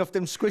buzzing off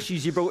them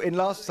squishies you brought in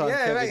last time,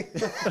 Kevin.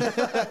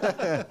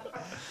 Mate.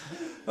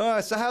 All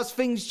right, so how's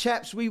things,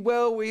 chaps? We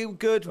well? We all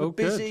good? We're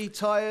busy,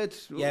 tired?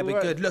 Yeah,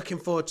 we're good. Looking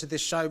forward to this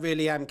show.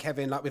 Really am,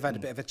 Kevin. Like, we've had a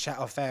bit of a chat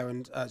off air,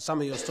 and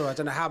some of your story, I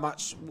don't know how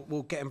much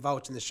we'll get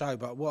involved in the show,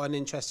 but what an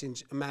interesting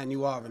man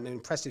you are, and an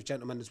impressive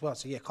gentleman as well.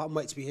 So, yeah, can't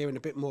wait to be hearing a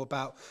bit more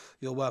about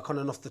your work on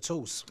and off the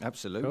tools.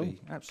 Absolutely,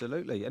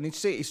 absolutely. And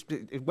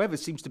the weather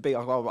seems to be,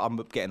 I'm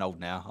getting old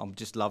now. I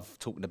just love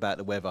talking about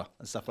the weather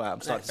and stuff like that.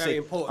 I'm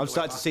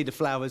starting to see the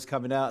flowers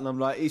coming out, and I'm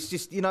like, it's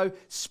just,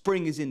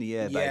 spring is in the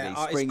air, baby.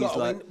 Spring is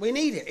like... We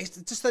need it. It's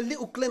just a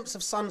little glimpse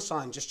of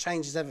sunshine just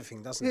changes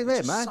everything, doesn't it? Yeah,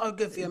 It's man. so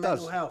good for your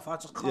mental health. I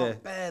just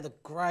can't bear the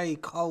grey,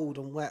 cold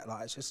and wet.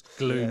 Like, it's just...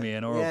 Gloomy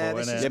and horrible,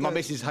 isn't it? Yeah, my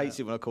missus hates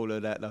it when I call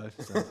her that, though.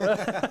 So.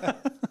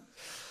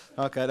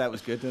 Okay, that was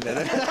good, didn't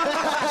it?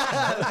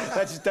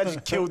 that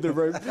just killed the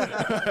room.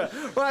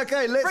 Right,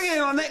 okay, let's... Bring in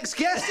our next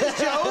guest, it's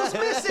Joel's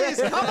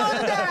missus. Come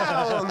on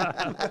down.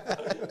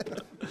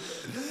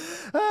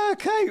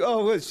 Okay,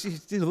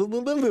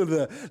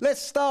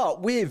 let's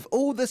start with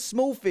All the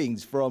Small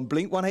Things from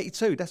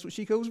Blink-182. That's what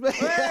she calls me.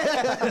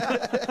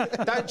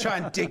 Don't try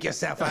and dig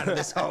yourself out of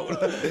this hole.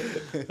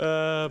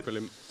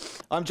 Brilliant.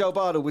 I'm Joel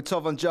Bardall with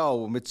Tov and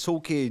Joel, and we're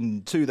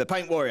talking to the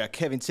Paint Warrior,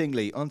 Kevin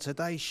Tingley, on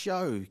today's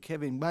show.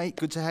 Kevin, mate,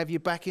 good to have you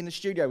back in the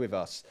studio with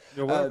us.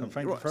 You're welcome.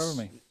 Thank you for having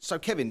me. So,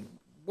 Kevin,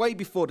 way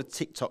before the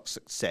TikTok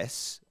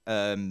success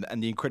and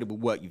the incredible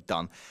work you've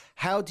done,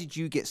 how did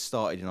you get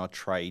started in our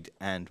trade,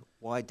 and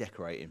why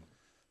decorating?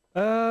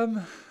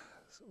 Well,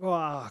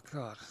 oh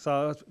God.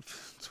 So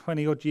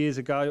 20 odd years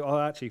ago,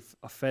 I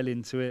fell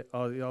into it.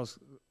 I was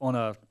on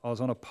a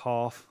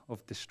path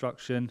of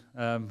destruction.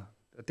 I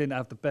didn't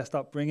have the best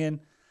upbringing.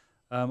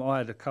 I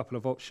had a couple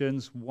of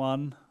options.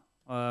 One,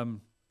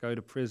 go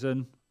to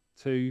prison.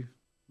 Two,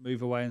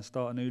 move away and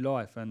start a new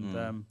life.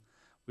 And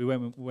we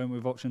went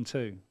with option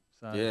 2.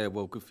 So, yeah,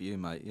 well, good for you,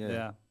 mate.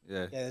 Yeah.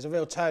 There's a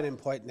real turning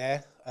point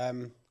there,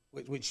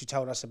 which you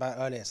told us about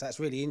earlier. So that's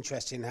really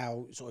interesting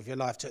how sort of your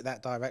life took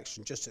that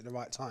direction just at the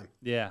right time.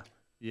 Yeah,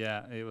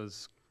 it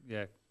was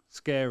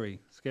scary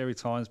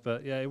times,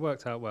 but yeah, it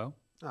worked out well.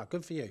 Oh,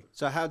 good for you.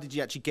 So how did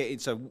you actually get in?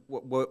 So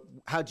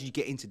how did you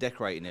get into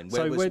decorating then?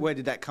 Where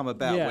did that come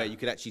about? Yeah. Where you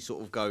could actually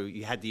sort of go,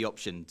 you had the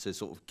option to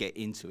sort of get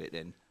into it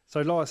then? So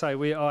like I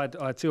say, I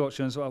had two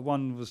options.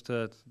 One was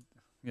to,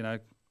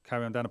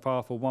 carry on down the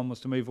path, or one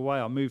was to move away.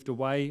 I moved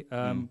away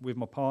with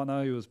my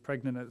partner, who was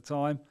pregnant at the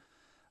time,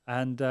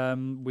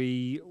 and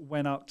we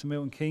went up to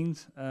Milton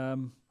Keynes.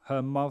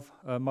 Her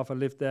mother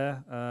lived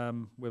there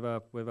with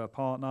her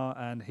partner,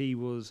 and he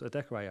was a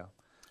decorator.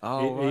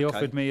 Oh, he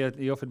offered me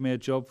a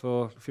job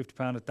for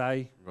 £50 a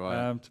day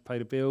to pay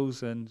the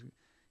bills, and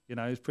it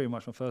was pretty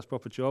much my first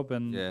proper job,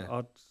 and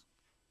I'd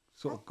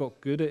sort of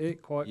got good at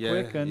it quite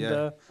quick,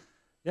 and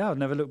I've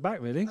never looked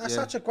back really. That's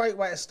such a great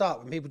way to start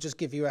when people just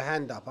give you a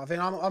hand up. I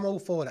think I'm all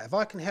for that. If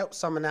I can help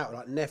someone out,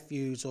 like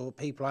nephews or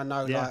people I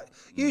know, like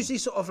usually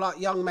sort of like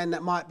young men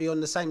that might be on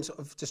the same sort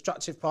of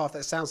destructive path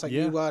that sounds like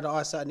you were, that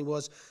I certainly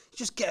was, you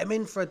just get them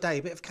in for a day,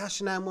 a bit of cash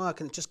and hand work,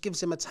 and it just gives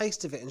them a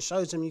taste of it and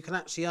shows them you can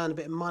actually earn a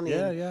bit of money.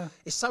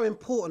 It's so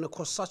important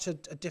across such a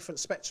different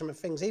spectrum of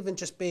things, even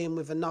just being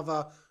with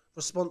another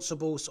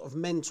responsible sort of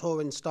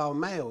mentoring style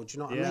male. Do you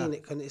know what I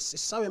mean?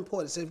 It's so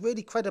important. It's a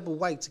really credible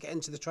way to get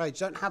into the trade.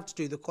 You don't have to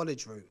do the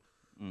college route.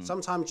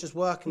 Sometimes just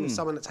working with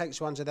someone that takes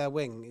you under their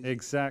wing.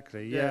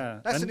 Exactly. Yeah.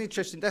 That's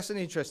an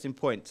interesting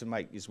point to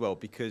make as well,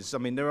 because I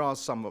mean there are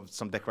some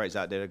decorators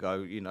out there that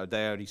go,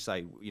 they only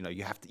say,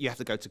 you have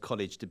to go to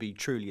college to be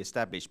truly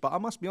established. But I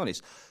must be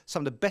honest,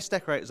 some of the best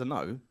decorators I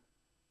know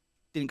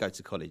didn't go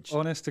to college.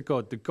 Honest to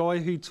God, the guy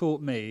who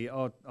taught me,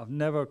 I've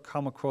never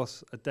come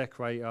across a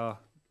decorator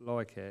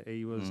like it.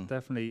 He was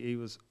he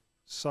was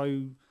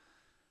so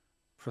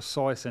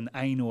precise and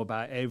anal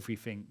about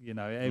everything,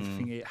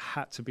 everything. It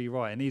had to be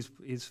right, and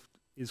his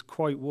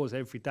quote was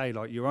every day,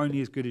 like, you're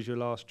only as good as your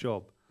last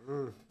job.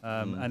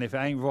 And if it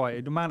ain't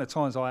right, the amount of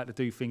times I had to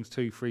do things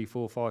 2, 3,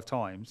 4, 5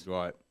 times,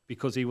 right,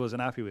 because he wasn't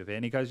happy with it,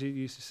 and he goes,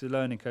 it's a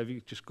learning curve, you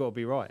just got to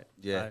be right.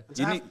 You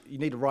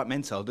need a right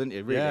mentor, don't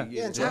you, really?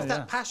 And to have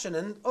that passion.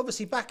 And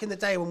obviously back in the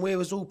day when we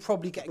was all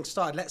probably getting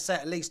started, let's say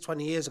at least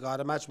 20 years ago,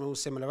 I'd imagine we're all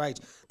similar age,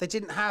 they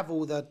didn't have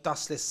all the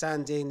dustless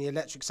sanding, the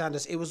electric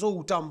sanders. It was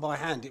all done by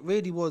hand. It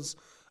really was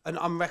an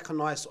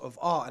unrecognised sort of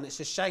art, and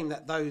it's a shame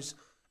that those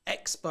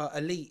expert,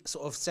 elite,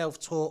 sort of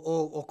self-taught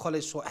or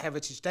college-taught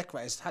heritage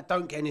decorators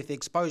don't get any of the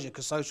exposure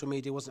because social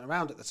media wasn't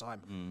around at the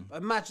time.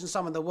 But imagine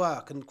some of the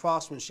work and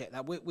craftsmanship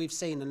that we've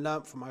seen and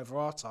learnt from over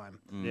our time.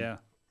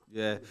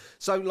 Yeah.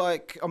 So,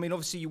 like, I mean,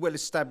 obviously you're well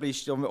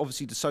established.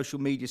 Obviously the social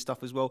media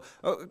stuff as well.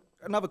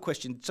 Another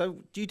question.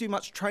 So, do you do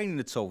much training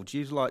at all? Do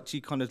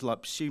you kind of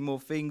like pursue more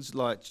things,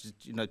 like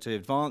to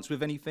advance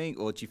with anything,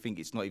 or do you think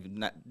it's not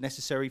even that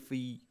necessary for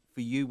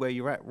you where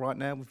you're at right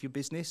now with your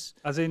business?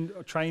 As in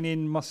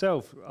training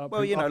myself, up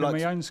like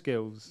my own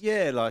skills.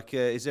 Yeah, like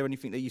is there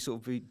anything that you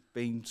sort of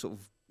been sort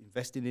of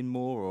investing in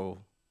more, or?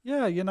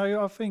 Yeah,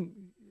 I think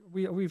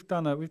we've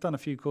done a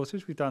few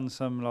courses. We've done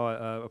some like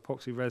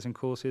epoxy resin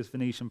courses,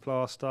 Venetian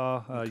plaster,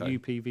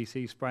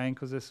 UPVC spraying,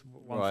 because it's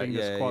one thing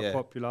that's quite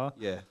popular.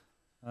 Yeah.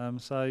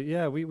 So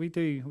yeah, we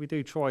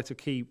do try to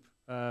keep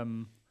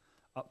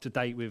up to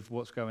date with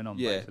what's going on.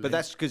 Yeah, basically. but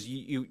that's because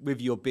you with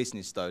your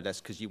business though.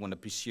 That's because you want to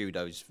pursue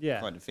those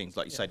kind of things,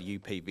 like you say, the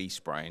UPV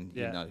spraying.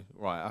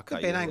 Right? Okay.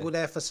 Could be an angle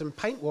there for some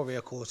paint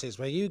warrior courses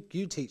where you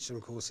teach some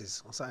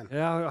courses or something.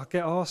 Yeah, I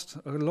get asked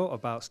a lot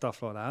about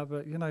stuff like that,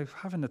 but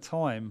having the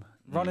time,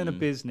 running a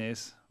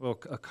business or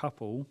a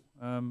couple,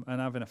 and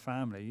having a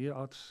family,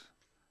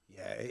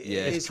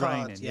 It's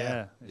training.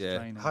 Hard. It's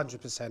training.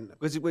 100%.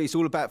 Because it's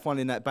all about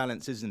finding that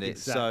balance, isn't it?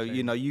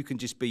 Exactly. So you can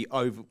just be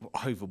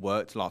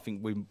overworked. Like, I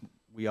think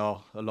we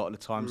are a lot of the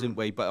times, isn't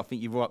we? But I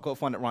think you've got to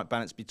find that right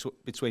balance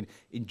between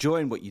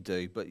enjoying what you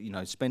do, but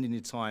spending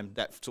your time,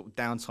 that sort of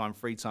downtime,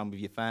 free time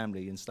with your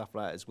family and stuff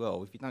like that as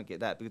well. If you don't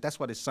get that, because that's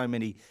why there's so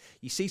many.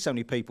 You see so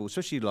many people,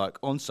 especially like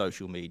on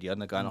social media,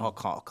 and they're going, "Oh,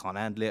 I can't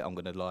handle it. I'm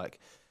going to like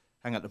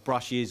hang out the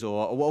brushes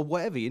or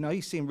whatever."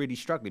 You see them really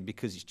struggling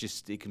because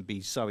it can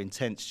be so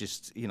intense.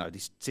 Just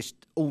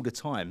just all the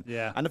time.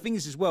 Yeah. And the thing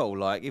is as well,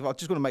 like, if I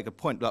just want to make a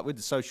point, like with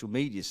the social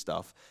media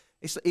stuff.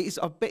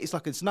 I bet it's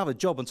like it's another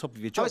job on top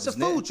of your job. It's a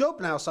full job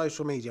now,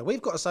 social media.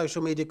 We've got a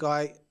social media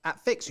guy at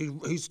Fix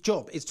whose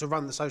job is to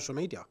run the social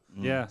media.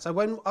 Yeah. So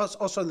when I was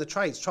also on the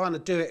trades trying to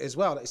do it as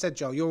well, like you said,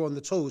 Joel, you're on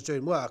the tools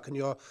doing work and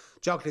you're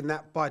juggling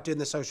that by doing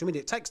the social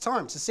media. It takes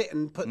time to sit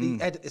and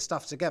edit this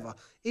stuff together.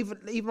 Even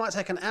might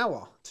take an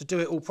hour to do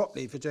it all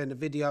properly if you're doing the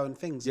video and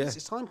things. Yeah.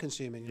 It's time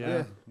consuming.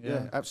 Yeah,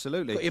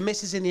 absolutely. Got your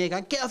missus in the ear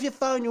going, "Get off your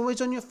phone, you're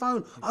always on your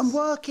phone." I'm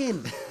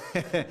working.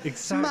 Exactly.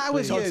 What's the matter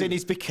with Todd's you? in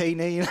his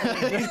bikini,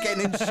 he's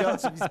getting in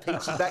shots of his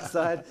peachy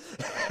backside.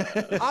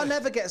 I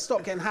never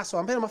stop getting hassled.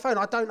 I'm being on my phone.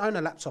 I don't own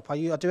a laptop. I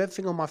do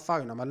everything on my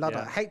phone. I'm a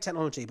Luddite. I hate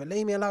technology, but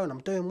leave me alone. I'm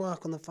doing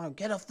work on the phone.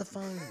 Get off the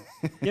phone.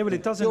 Yeah, but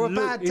it doesn't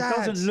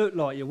look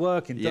like you're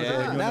working, does it, when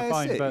you're on the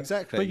phone? But,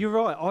 exactly. But you're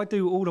right. I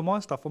do all of my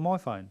stuff on my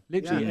phone.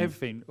 Literally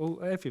everything.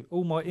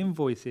 All my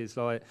invoices,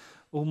 like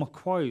all my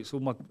quotes, all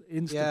my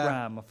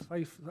Instagram, my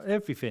Facebook,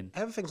 everything.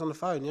 Everything's on the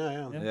phone.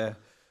 Yeah. Yeah.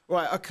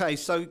 Right, okay,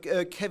 so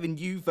Kevin,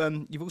 you've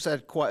also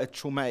had quite a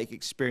traumatic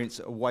experience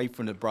away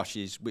from the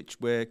brushes,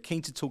 which we're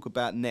keen to talk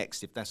about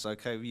next, if that's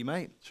okay with you,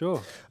 mate.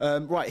 Sure.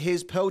 Right,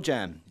 here's Pearl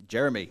Jam,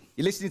 Jeremy.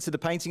 You're listening to the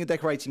Painting and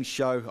Decorating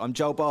Show. I'm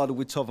Joel Bardall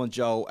with Tov and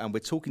Joel, and we're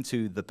talking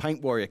to the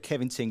paint warrior,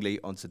 Kevin Tingley,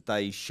 on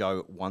today's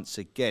show once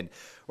again.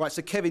 Right,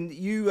 so Kevin,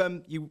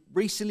 you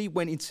recently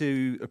went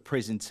into a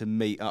prison to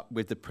meet up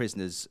with the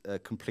prisoners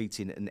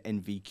completing an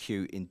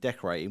NVQ in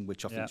decorating,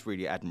 which I think is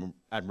really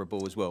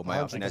admirable as well,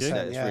 mate. I think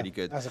that's really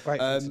good. That's a great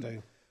thing to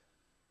do.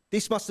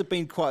 This must have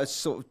been quite a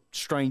sort of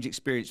strange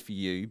experience for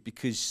you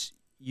because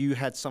you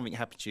had something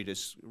happen to you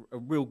that's a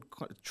real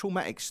kind of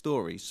traumatic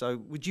story. So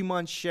would you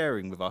mind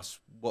sharing with us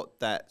what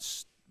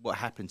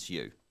happened to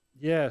you?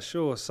 Yeah,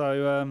 sure.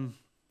 So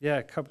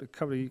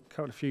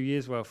a few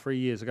years, 3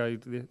 years ago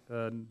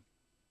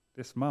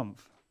this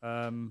month.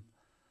 I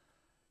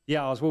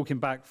was walking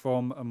back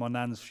from my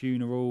nan's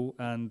funeral,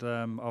 and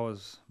I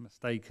was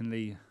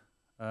mistakenly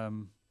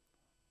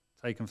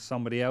taken for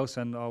somebody else,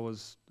 and I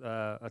was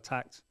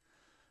attacked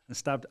and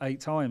stabbed 8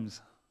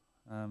 times.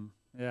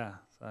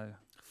 So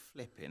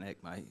flipping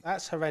heck, mate.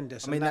 That's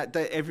horrendous. I mean, that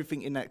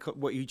everything in that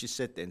what you just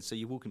said then. So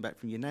you're walking back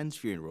from your nan's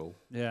funeral.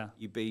 Yeah.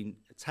 You've been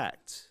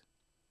attacked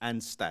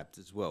and stabbed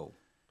as well.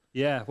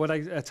 Yeah. Well, they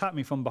attacked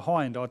me from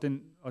behind. I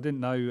didn't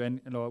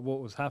know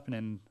what was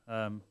happening.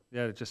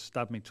 They just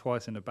stabbed me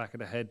twice in the back of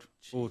the head,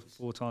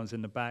 four times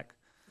in the back.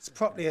 It's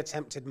probably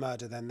attempted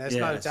murder then. There's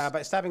no doubt.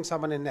 But stabbing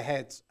someone in the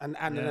head and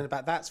in the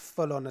back, that's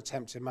full-on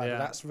attempted murder.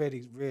 That's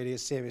really, really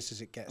as serious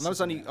as it gets. And I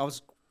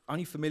was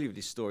only familiar with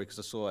this story because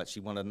I saw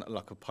actually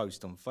a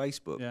post on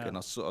Facebook, and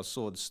I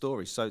saw the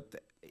story. So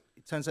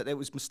it turns out there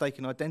was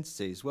mistaken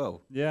identity as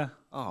well. Yeah.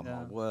 Oh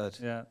my word.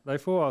 Yeah. They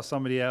thought I was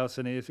somebody else,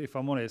 and if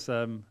I'm honest,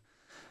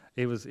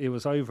 it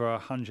was over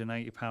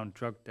 £180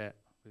 drug debt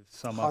with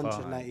some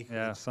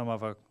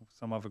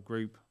other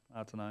group.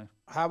 I don't know.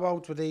 How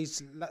old were these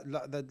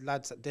the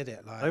lads that did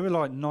it? They were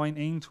like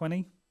 19,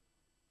 20.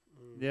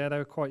 Yeah, they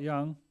were quite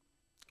young.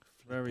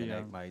 Very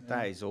young. Mate. Yeah.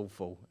 That is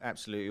awful.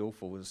 Absolutely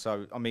awful.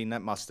 So, I mean,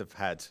 that must have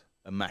had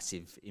a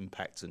massive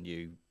impact on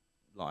you,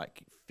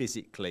 like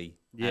physically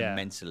and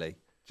mentally.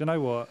 Do you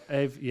know what?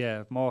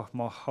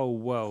 My whole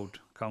world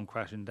come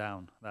crashing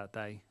down that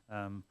day.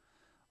 I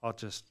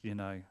just,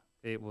 I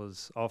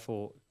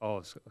thought I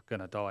was going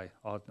to die.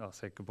 I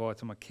said goodbye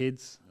to my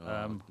kids.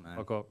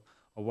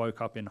 I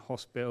woke up in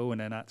hospital and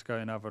then had to go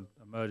and have an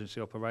emergency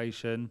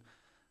operation.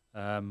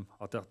 I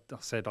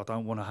said I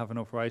don't want to have an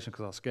operation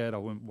because I was scared I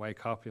wouldn't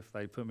wake up if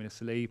they put me to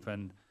sleep.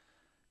 And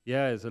it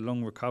was a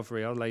long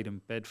recovery. I laid in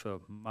bed for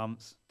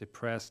months,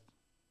 depressed.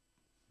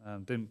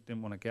 Didn't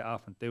want to get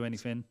up and do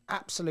anything.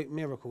 Absolute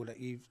miracle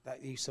that you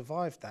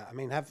survived that. I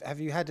mean,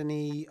 have you had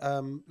any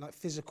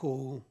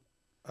physical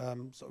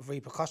sort of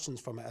repercussions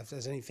from it?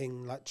 Has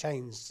anything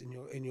changed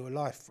in your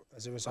life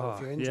as a result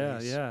of your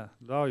injuries? Yeah,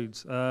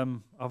 loads.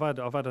 I've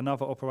had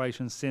another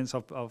operation since.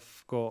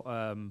 I've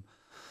got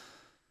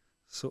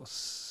sort of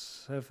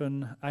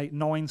 7, 8,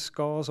 9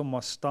 scars on my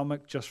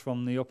stomach just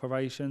from the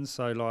operation.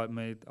 So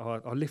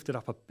I lifted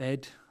up a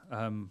bed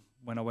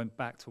when I went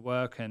back to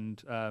work,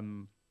 and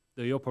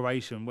the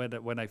operation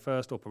when they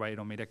first operated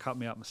on me, they cut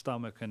me up my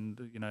stomach, and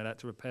they had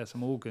to repair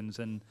some organs,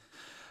 and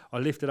I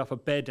lifted up a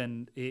bed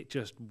and it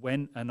just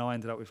went, and I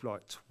ended up with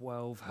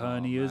 12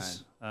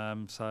 hernias.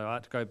 So I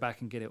had to go back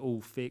and get it all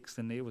fixed,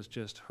 and it was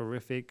just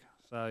horrific.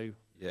 So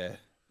yeah,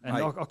 and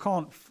I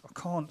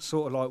can't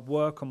sort of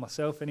work on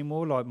myself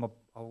anymore.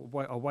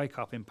 I wake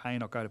up in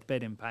pain, I go to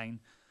bed in pain.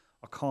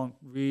 I can't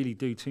really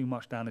do too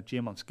much down the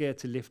gym. I'm scared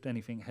to lift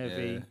anything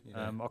heavy.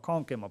 I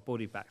can't get my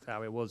body back to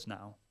how it was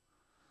now.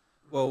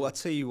 Well, I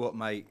tell you what,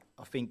 mate.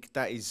 I think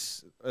that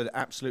is an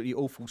absolutely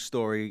awful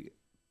story.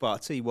 But I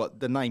tell you what,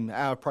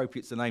 how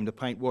appropriate to name the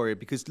Paint Warrior,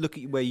 because look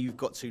at where you've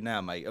got to now,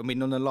 mate. I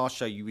mean, on the last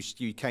show you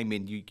came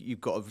in,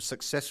 you've got a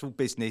successful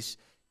business,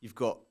 you've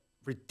got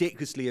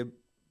ridiculously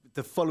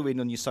the following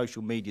on your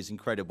social media is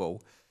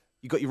incredible.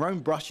 You've got your own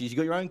brushes, you've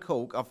got your own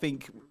cork. I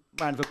think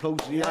round of applause.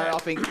 I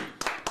think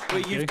where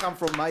you've come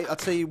from, mate. I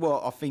tell you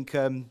what, I think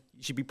you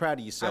should be proud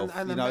of yourself.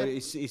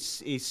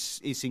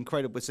 It's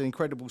incredible. It's an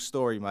incredible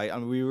story, mate. I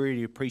mean, we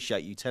really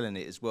appreciate you telling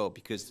it as well,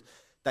 because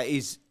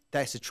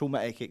that's a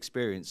traumatic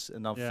experience,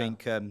 and I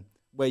think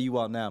where you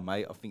are now,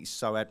 mate, I think it's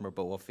so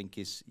admirable. I think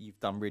you've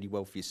done really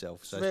well for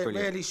yourself. So it's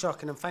brilliant. Really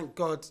shocking, and thank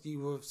God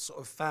you were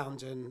sort of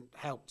found and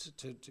helped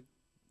to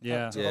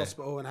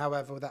hospital, and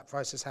however that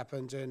process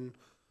happened. And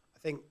I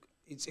think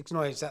it's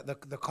acknowledged that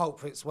the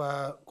culprits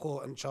were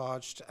caught and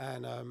charged,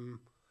 and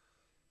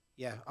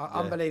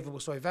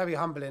unbelievable story, very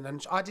humbling.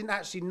 And I didn't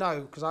actually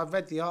know, because I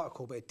read the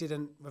article, but it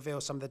didn't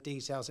reveal some of the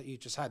details that you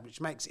just had, which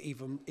makes it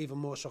even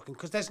more shocking,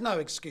 because there's no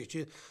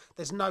excuse.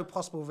 There's no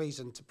possible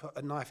reason to put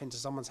a knife into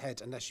someone's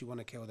head unless you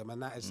want to kill them,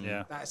 and that is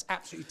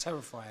absolutely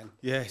terrifying.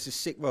 Yeah, it's a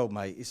sick world,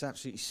 mate. It's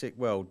absolutely sick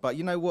world. But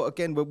you know what?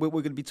 Again, we're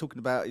going to be talking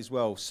about as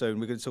well soon.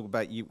 We're going to talk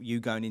about you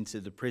going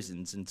into the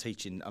prisons and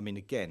teaching. I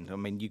mean,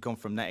 you've gone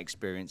from that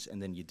experience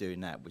and then you're doing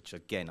that, which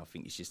again I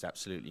think is just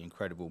absolutely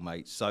incredible,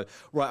 mate. So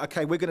right,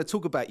 okay, we're going to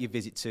talk about your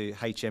visit to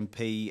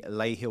HMP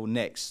Lay Hill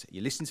next.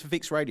 You're listening to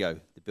Fix Radio,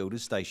 the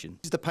Builders Station.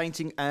 This is the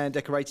Painting and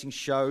Decorating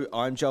Show.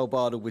 I'm Joel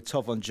Bardall with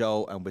Tov on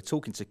Joel, and we're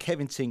talking to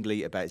Kevin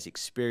Tingley about his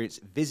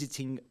experience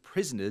visiting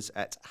prisoners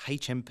at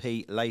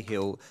HMP Lay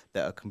Hill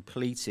that are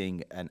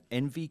completing an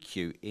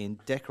NVQ in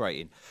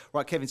decorating.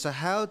 Right, Kevin, so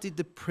how did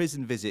the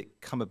prison visit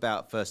come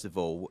about, first of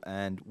all,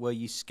 and were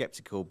you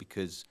sceptical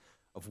because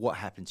of what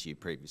happened to you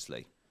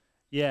previously?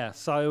 Yeah,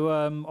 so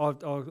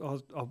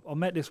I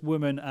met this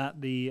woman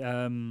at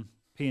the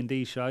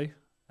P&D show,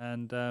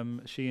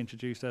 and she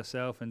introduced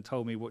herself and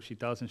told me what she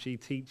does, and she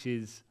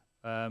teaches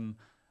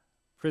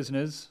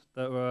prisoners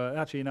that were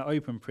actually in an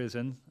open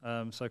prison,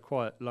 so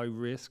quite low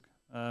risk.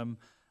 And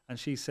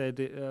she said,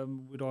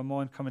 would I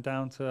mind coming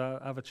down to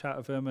have a chat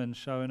with them and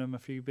showing them a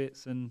few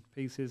bits and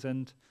pieces?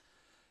 And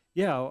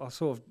yeah, I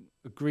sort of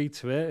agreed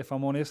to it, if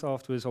I'm honest.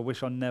 Afterwards, I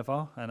wish I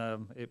never,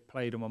 and it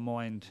played on my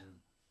mind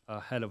a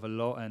hell of a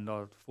lot, and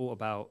I thought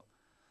about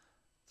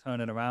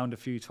turning around a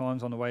few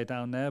times on the way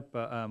down there,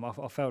 but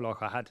I felt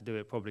like I had to do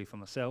it probably for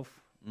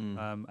myself.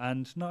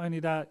 And not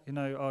only that, you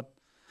know,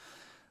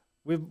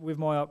 with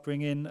my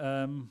upbringing,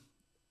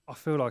 I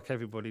feel like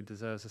everybody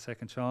deserves a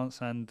second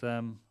chance, and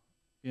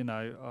you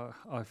know,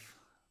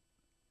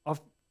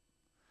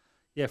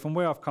 yeah, from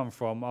where I've come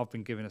from, I've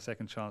been given a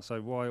second chance.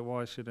 So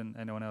why shouldn't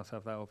anyone else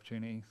have that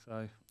opportunity?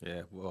 So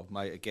yeah, well,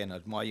 mate, again, I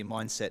admire your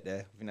mindset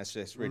there. I think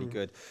that's really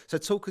good. So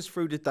talk us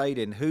through the day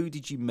then. Who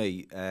did you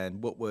meet,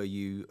 and what were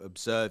you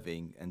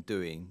observing and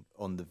doing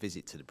on the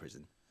visit to the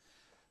prison?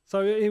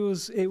 So it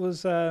was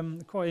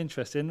quite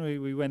interesting.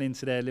 We went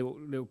into their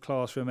little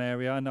classroom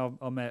area, and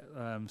I met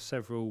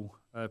several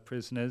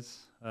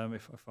prisoners.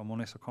 If I'm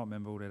honest, I can't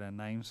remember all of their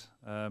names.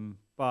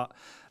 But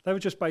they were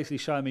just basically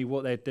showing me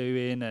what they're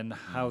doing and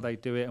how they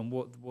do it, and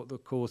what the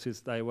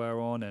courses they were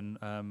on,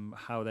 and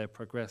how they're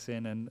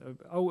progressing. And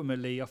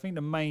ultimately, I think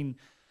the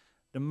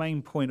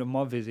main point of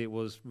my visit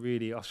was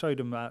really, I showed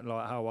them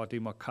like how I do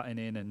my cutting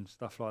in and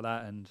stuff like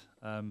that. And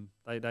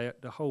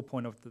the whole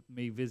point of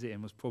me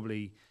visiting was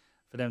probably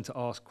for them to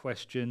ask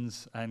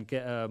questions and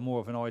get more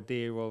of an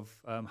idea of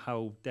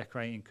how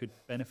decorating could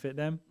benefit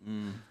them.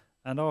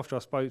 And after I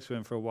spoke to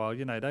them for a while,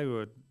 you know,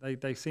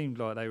 they seemed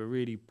like they were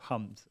really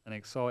pumped and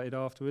excited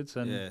afterwards,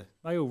 and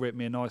they all wrote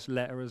me a nice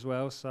letter as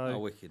well. So oh,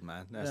 wicked,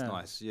 man, that's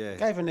nice. Yeah,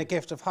 gave them the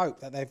gift of hope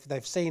that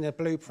they've seen a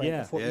blueprint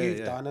of what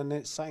you've done, and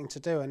it's something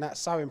to do, and that's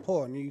so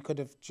important. You could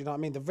have, do you know what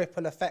I mean? The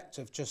ripple effect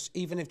of just,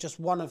 even if just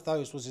one of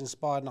those was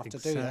inspired enough to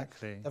do that,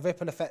 the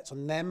ripple effect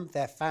on them,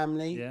 their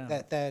family,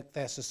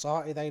 their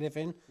society they live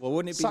in. Well,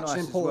 wouldn't it be such nice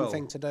an important as well?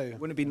 thing to do?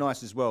 Wouldn't it be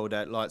nice as well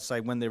that, like,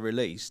 say, when they're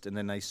released and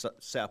then they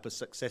set up a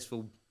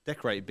successful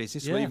decorating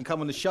business, or even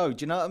come on the show?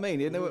 Do you know what I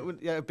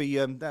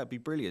mean? That'd be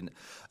brilliant.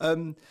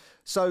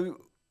 So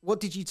what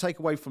did you take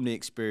away from the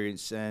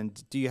experience, and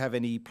do you have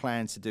any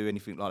plans to do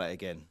anything like that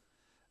again?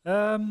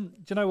 Do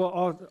you know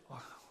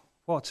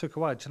what I took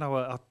away? Do you know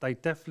what? They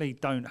definitely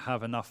don't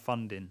have enough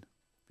funding,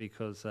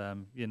 because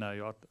you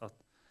know,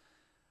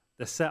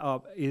 the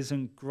setup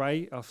isn't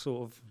great. I've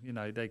sort of, you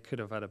know, they could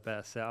have had a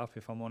better setup,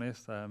 if I'm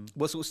honest.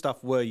 What sort of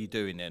stuff were you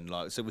doing then?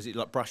 Like, so was it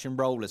like brush and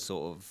roller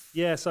sort of?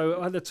 Yeah,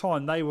 so at the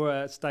time they were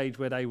at a stage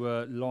where they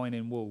were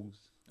lining walls.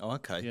 Oh,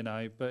 okay. You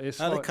know, but it's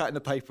how are they cutting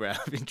the paper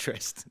out of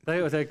interest?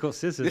 They've got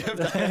scissors.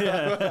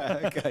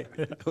 Okay,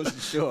 I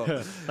wasn't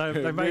sure.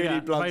 They made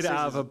it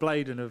out of a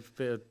blade and a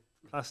bit of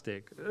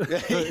plastic.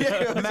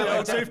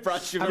 Metal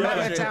toothbrush. A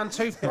melted down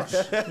toothbrush.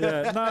 They've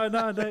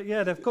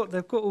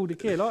got all the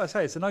gear. Like I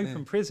say, it's an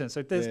open prison,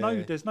 so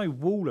there's no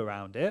wall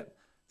around it.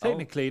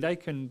 Technically, they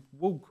can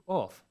walk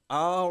off.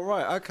 Oh,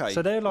 right, okay.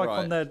 So they're like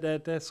on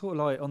they're sort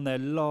of like on their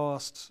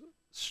last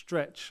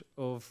stretch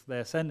of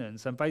their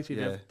sentence, and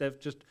basically they've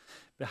just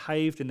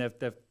behaved, and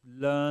they've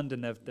learned,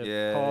 and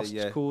they've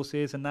passed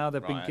courses, and now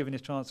they've been given a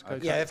chance to go.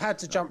 Yeah, they've had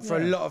to jump for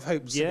a lot of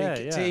hoops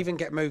to even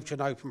get moved to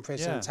an open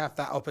prison, to have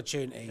that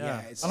opportunity.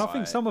 And I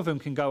think some of them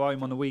can go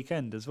home on the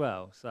weekend as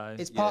well. So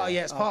it's part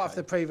of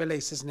the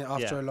pre-release, isn't it?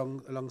 After a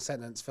long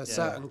sentence for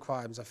certain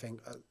crimes, I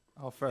think.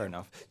 Oh, fair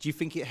enough. Do you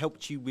think it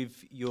helped you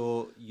with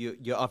your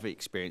other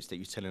experience that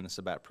you were telling us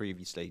about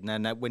previously?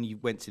 Now when you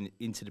went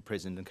into the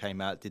prison and came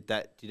out, did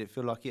it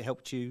feel like it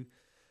helped you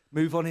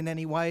move on in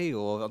any way,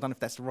 or I don't know if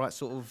that's the right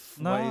sort of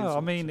way? No,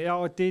 I mean,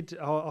 I did.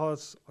 I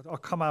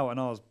come out and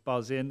I was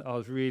buzzing. I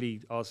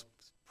was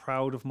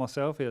proud of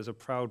myself. It was a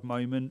proud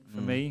moment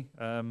for me.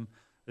 It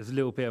was a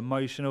little bit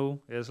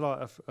emotional. It was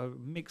like a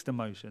mixed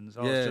emotions.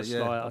 I was just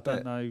like,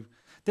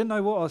 didn't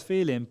know what I was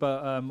feeling,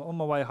 but on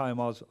my way home,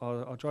 I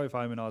drove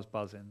home and I was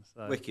buzzing.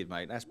 So. Wicked,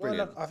 mate. That's brilliant.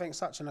 Well, look, I think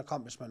such an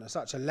accomplishment and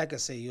such a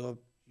legacy you're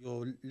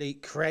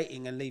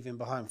creating and leaving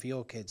behind for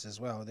your kids as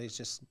well. There's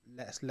just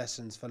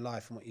lessons for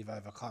life and what you've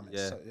overcome.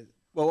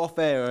 Well, off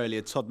air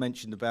earlier, Todd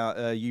mentioned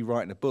about you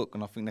writing a book,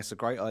 and I think that's a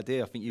great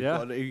idea. I think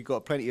you've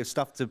got plenty of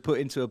stuff to put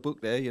into a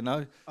book there, you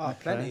know. Oh,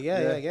 plenty,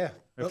 yeah.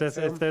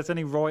 If there's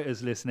any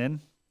writers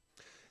listening,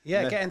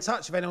 get in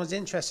touch if anyone's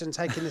interested in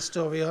taking this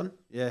story on.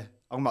 Yeah,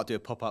 I might do a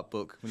pop-up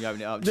book when you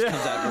open it up. It just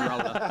comes out of a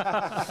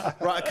roller.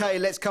 Right, okay,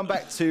 let's come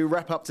back to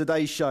wrap up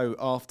today's show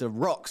after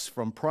Rocks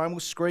from Primal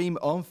Scream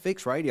on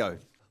Fix Radio.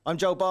 I'm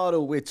Joel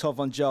Bardall with Tov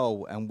on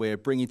Joel, and we're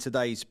bringing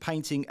today's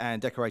painting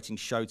and decorating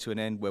show to an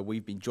end, where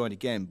we've been joined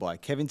again by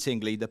Kevin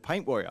Tingley, the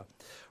paint warrior.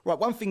 Right,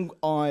 one thing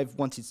I've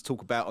wanted to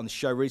talk about on the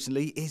show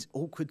recently is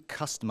awkward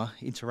customer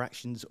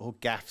interactions or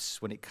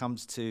gaffes when it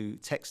comes to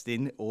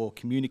texting or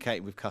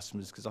communicating with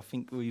customers, because I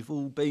think we've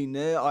all been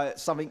there.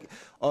 Something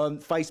on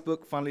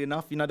Facebook, funnily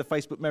enough, you know, the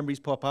Facebook memories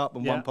pop up,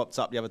 and one popped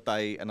up the other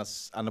day, and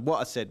what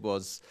I said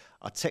was,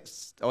 I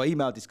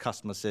emailed this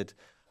customer, said,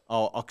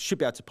 I should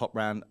be able to pop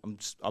round.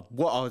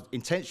 What I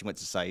intentionally went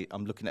to say,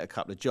 I'm looking at a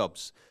couple of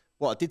jobs.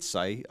 What I did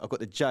say, I got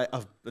the J.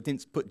 I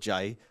didn't put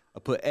J. I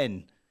put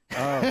N.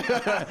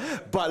 Oh.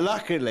 But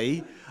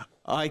luckily,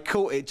 I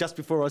caught it just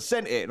before I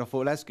sent it, and I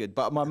thought that's good.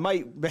 But my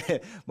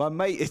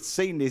mate had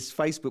seen this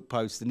Facebook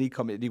post, and he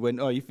commented. He went,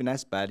 "Oh, you think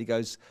that's bad?" He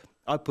goes,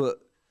 "I put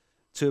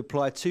to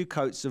apply 2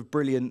 coats of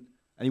brilliant,"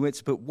 and he went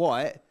to put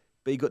white.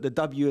 But he got the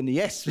W and the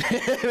S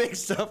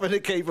mixed up on the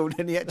keyboard,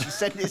 and he actually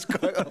sent his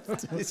quote off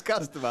to his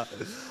customer.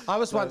 I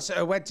was once at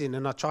a wedding,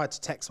 and I tried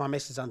to text my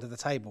missus under the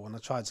table, and I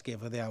tried to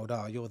give her the old,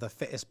 "You're the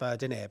fittest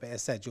bird in here," but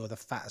it said, "You're the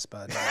fattest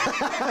bird in here."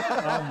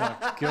 Oh,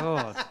 my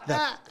God.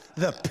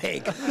 The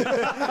pig.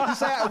 You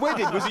say at a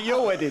wedding? Was it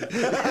your wedding?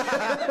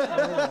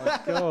 Oh,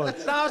 my God.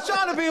 No, I was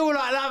trying to be all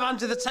like that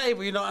under the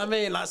table, you know what I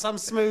mean? Like some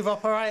smooth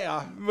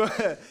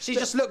operator. She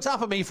just looked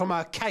up at me from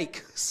her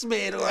cake,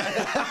 smeared away.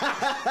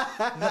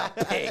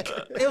 The pig.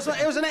 It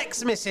was an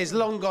ex-missus,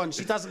 long gone.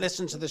 She doesn't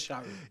listen to the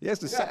show. Yes,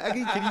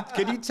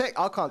 can you text?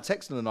 I can't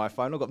text on an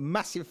iPhone. I've got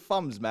massive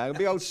thumbs, man.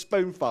 Big old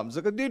spoon thumbs.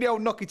 I could do the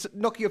old Nokia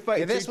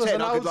 3210. This was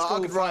an old I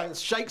school could write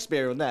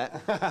Shakespeare on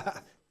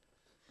that.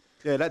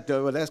 Yeah,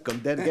 that's gone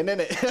dead again,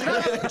 isn't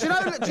it?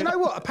 Do you know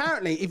what?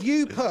 Apparently, if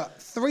you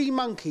put 3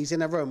 monkeys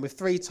in a room with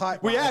 3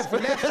 typewriters... We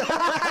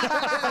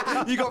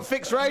have. You got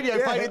Fixed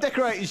Radio, painting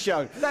decorating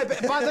show. No,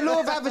 but by the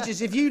law of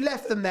averages, if you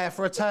left them there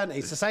for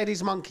eternity, so say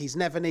these monkeys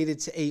never needed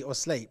to eat or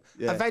sleep,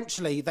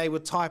 eventually they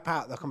would type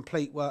out the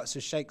complete works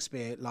of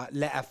Shakespeare, like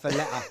letter for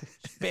letter.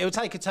 But it would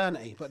take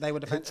eternity, but they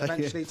would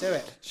eventually do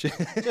it.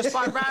 Just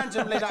by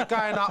randomly like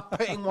going up,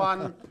 putting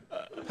one,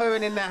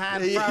 pooing in their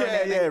hand,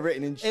 throwing it.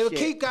 Written in It would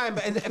keep going,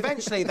 but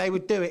eventually they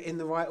would do it in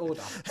the right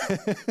order.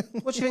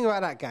 What do you think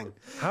about that, gang?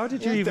 How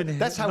did you even...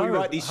 That's how we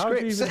write these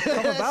scripts. How did you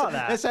even come about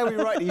that? That's how we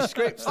write these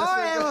scripts.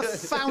 I am a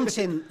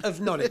fountain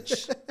of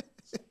knowledge.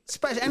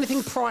 Especially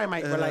anything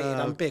primate related,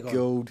 I'm big on.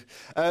 God.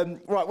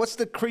 Right, what's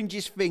the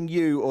cringiest thing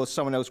you or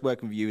someone else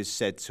working with you has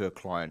said to a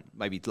client?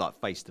 Maybe like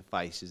face to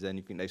face. Is there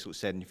anything they sort of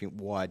said and you think,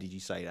 why did you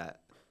say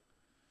that?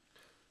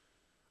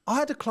 I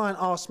had a client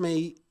ask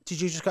me, "Did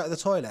you just go to the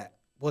toilet?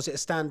 Was it a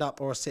stand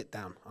up or a sit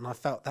down?" And I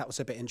felt that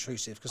was a bit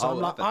intrusive because I'm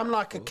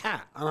like a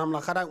cat, and I'm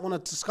like, I don't want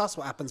to discuss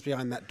what happens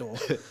behind that door.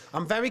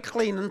 I'm very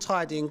clean and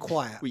tidy and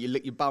quiet. Well, you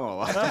lick your bum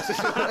off. I said,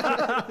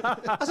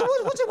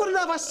 what do you want to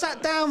know if I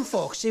sat down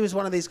for? 'Cause she was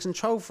one of these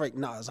control freak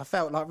nutters. I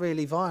felt like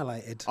really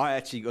violated. I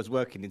actually was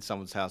working in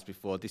someone's house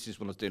before. This is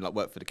when I was doing like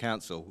work for the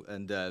council,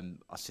 and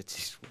I said to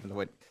this woman, I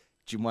went,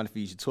 "Do you mind if I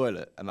use your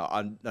toilet?" And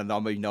I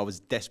mean, I was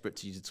desperate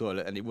to use the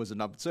toilet, and it was a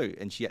number 2.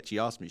 And she actually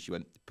asked me, she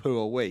went, "Poo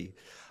or wee?"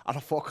 And I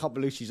thought, I can't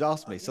believe she's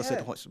asked me. So I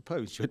said, "What's the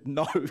poo?" She went,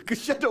 "No,"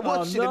 because she had to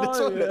wash it in the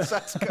toilet.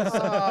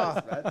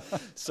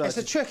 So It's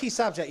a tricky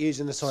subject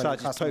using the toilet. So I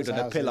just pooed on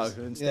a pillow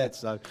instead.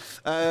 So,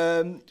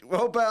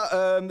 what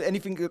about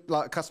anything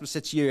like a customer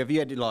said to you? Have you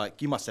had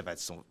you must have had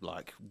some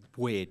like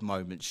weird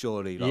moments,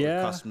 surely, like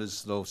when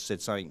customers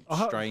said something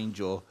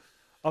strange or.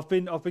 I've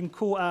been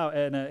caught out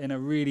in a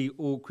really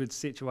awkward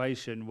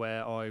situation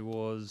where I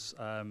was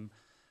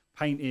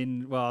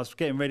painting. Well, I was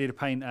getting ready to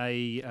paint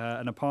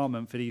an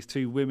apartment for these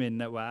 2 women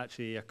that were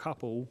actually a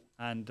couple,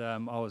 and I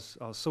was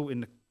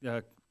sorting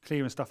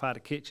clearing stuff out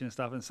of the kitchen and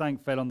stuff, and something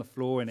fell on the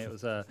floor, and it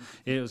was a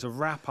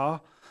wrapper.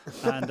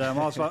 And I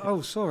was like, "Oh,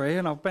 sorry,"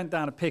 and I bent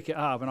down to pick it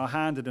up, and I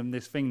handed them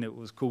this thing that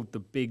was called the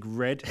Big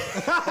Red,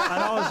 and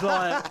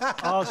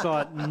I was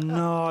like,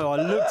 "No!"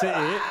 I looked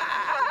at it.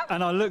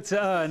 And I looked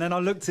at her, and then I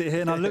looked at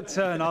him, and I looked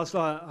at her, and I was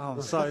like, "Oh,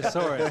 I'm so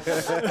sorry."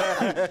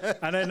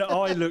 And then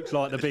I looked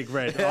like the Big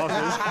Red.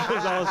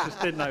 I just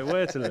didn't know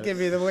where to look. I'll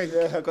give you the wink.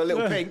 Yeah, I've got a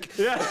little pink.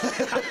 Yeah.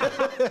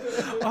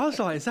 I was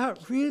like, "Is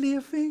that really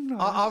a thing?"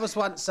 I was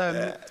once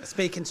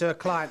speaking to a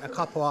client, a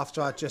couple,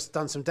 after I'd just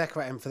done some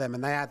decorating for them,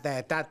 and they had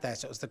their dad there,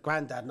 so it was the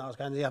granddad, and I was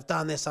going, "Yeah, I've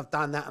done this, I've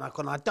done that,"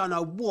 and I don't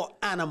know what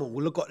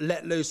animal got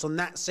let loose on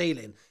that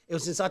ceiling. It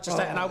was in such a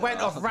state, and I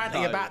went off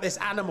ranting about this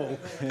animal,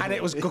 and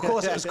it was, of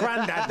course, it was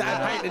Grandad that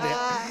had painted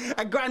it,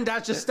 and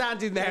Grandad's just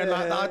standing there,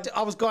 and like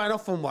I was going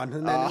off on one,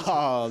 and then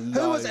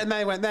who was it? And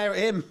they went, "There,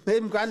 him,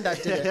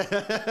 Grandad did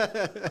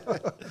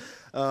it."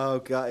 Oh,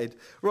 gutted.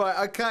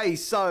 Right, okay,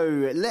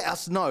 so let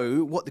us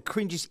know what the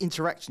cringiest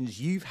interactions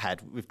you've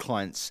had with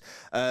clients.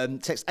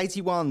 Text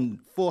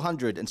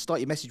 81400 and start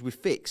your message with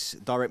Fix.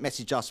 Direct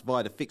message us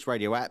via the Fix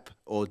Radio app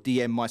or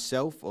DM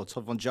myself or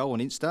Todd Von Joel on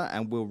Insta,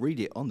 and we'll read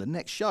it on the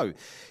next show.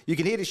 You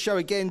can hear the show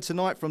again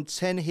tonight from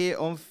 10 here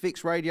on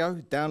Fix Radio.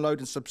 Download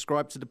and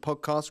subscribe to the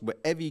podcast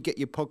wherever you get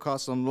your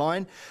podcasts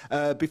online.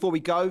 Before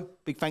we go,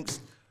 big thanks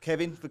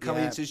Kevin, for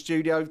coming into the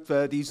studio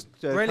for these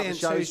brilliant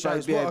shows.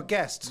 What a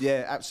guest.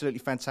 Yeah, absolutely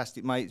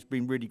fantastic, mate. It's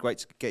been really great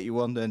to get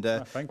you on, and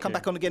come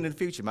back on again in the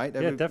future, mate.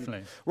 Yeah,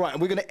 definitely. Right,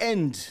 and we're going to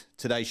end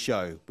today's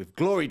show with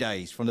Glory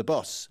Days from the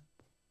boss,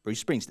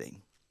 Bruce Springsteen.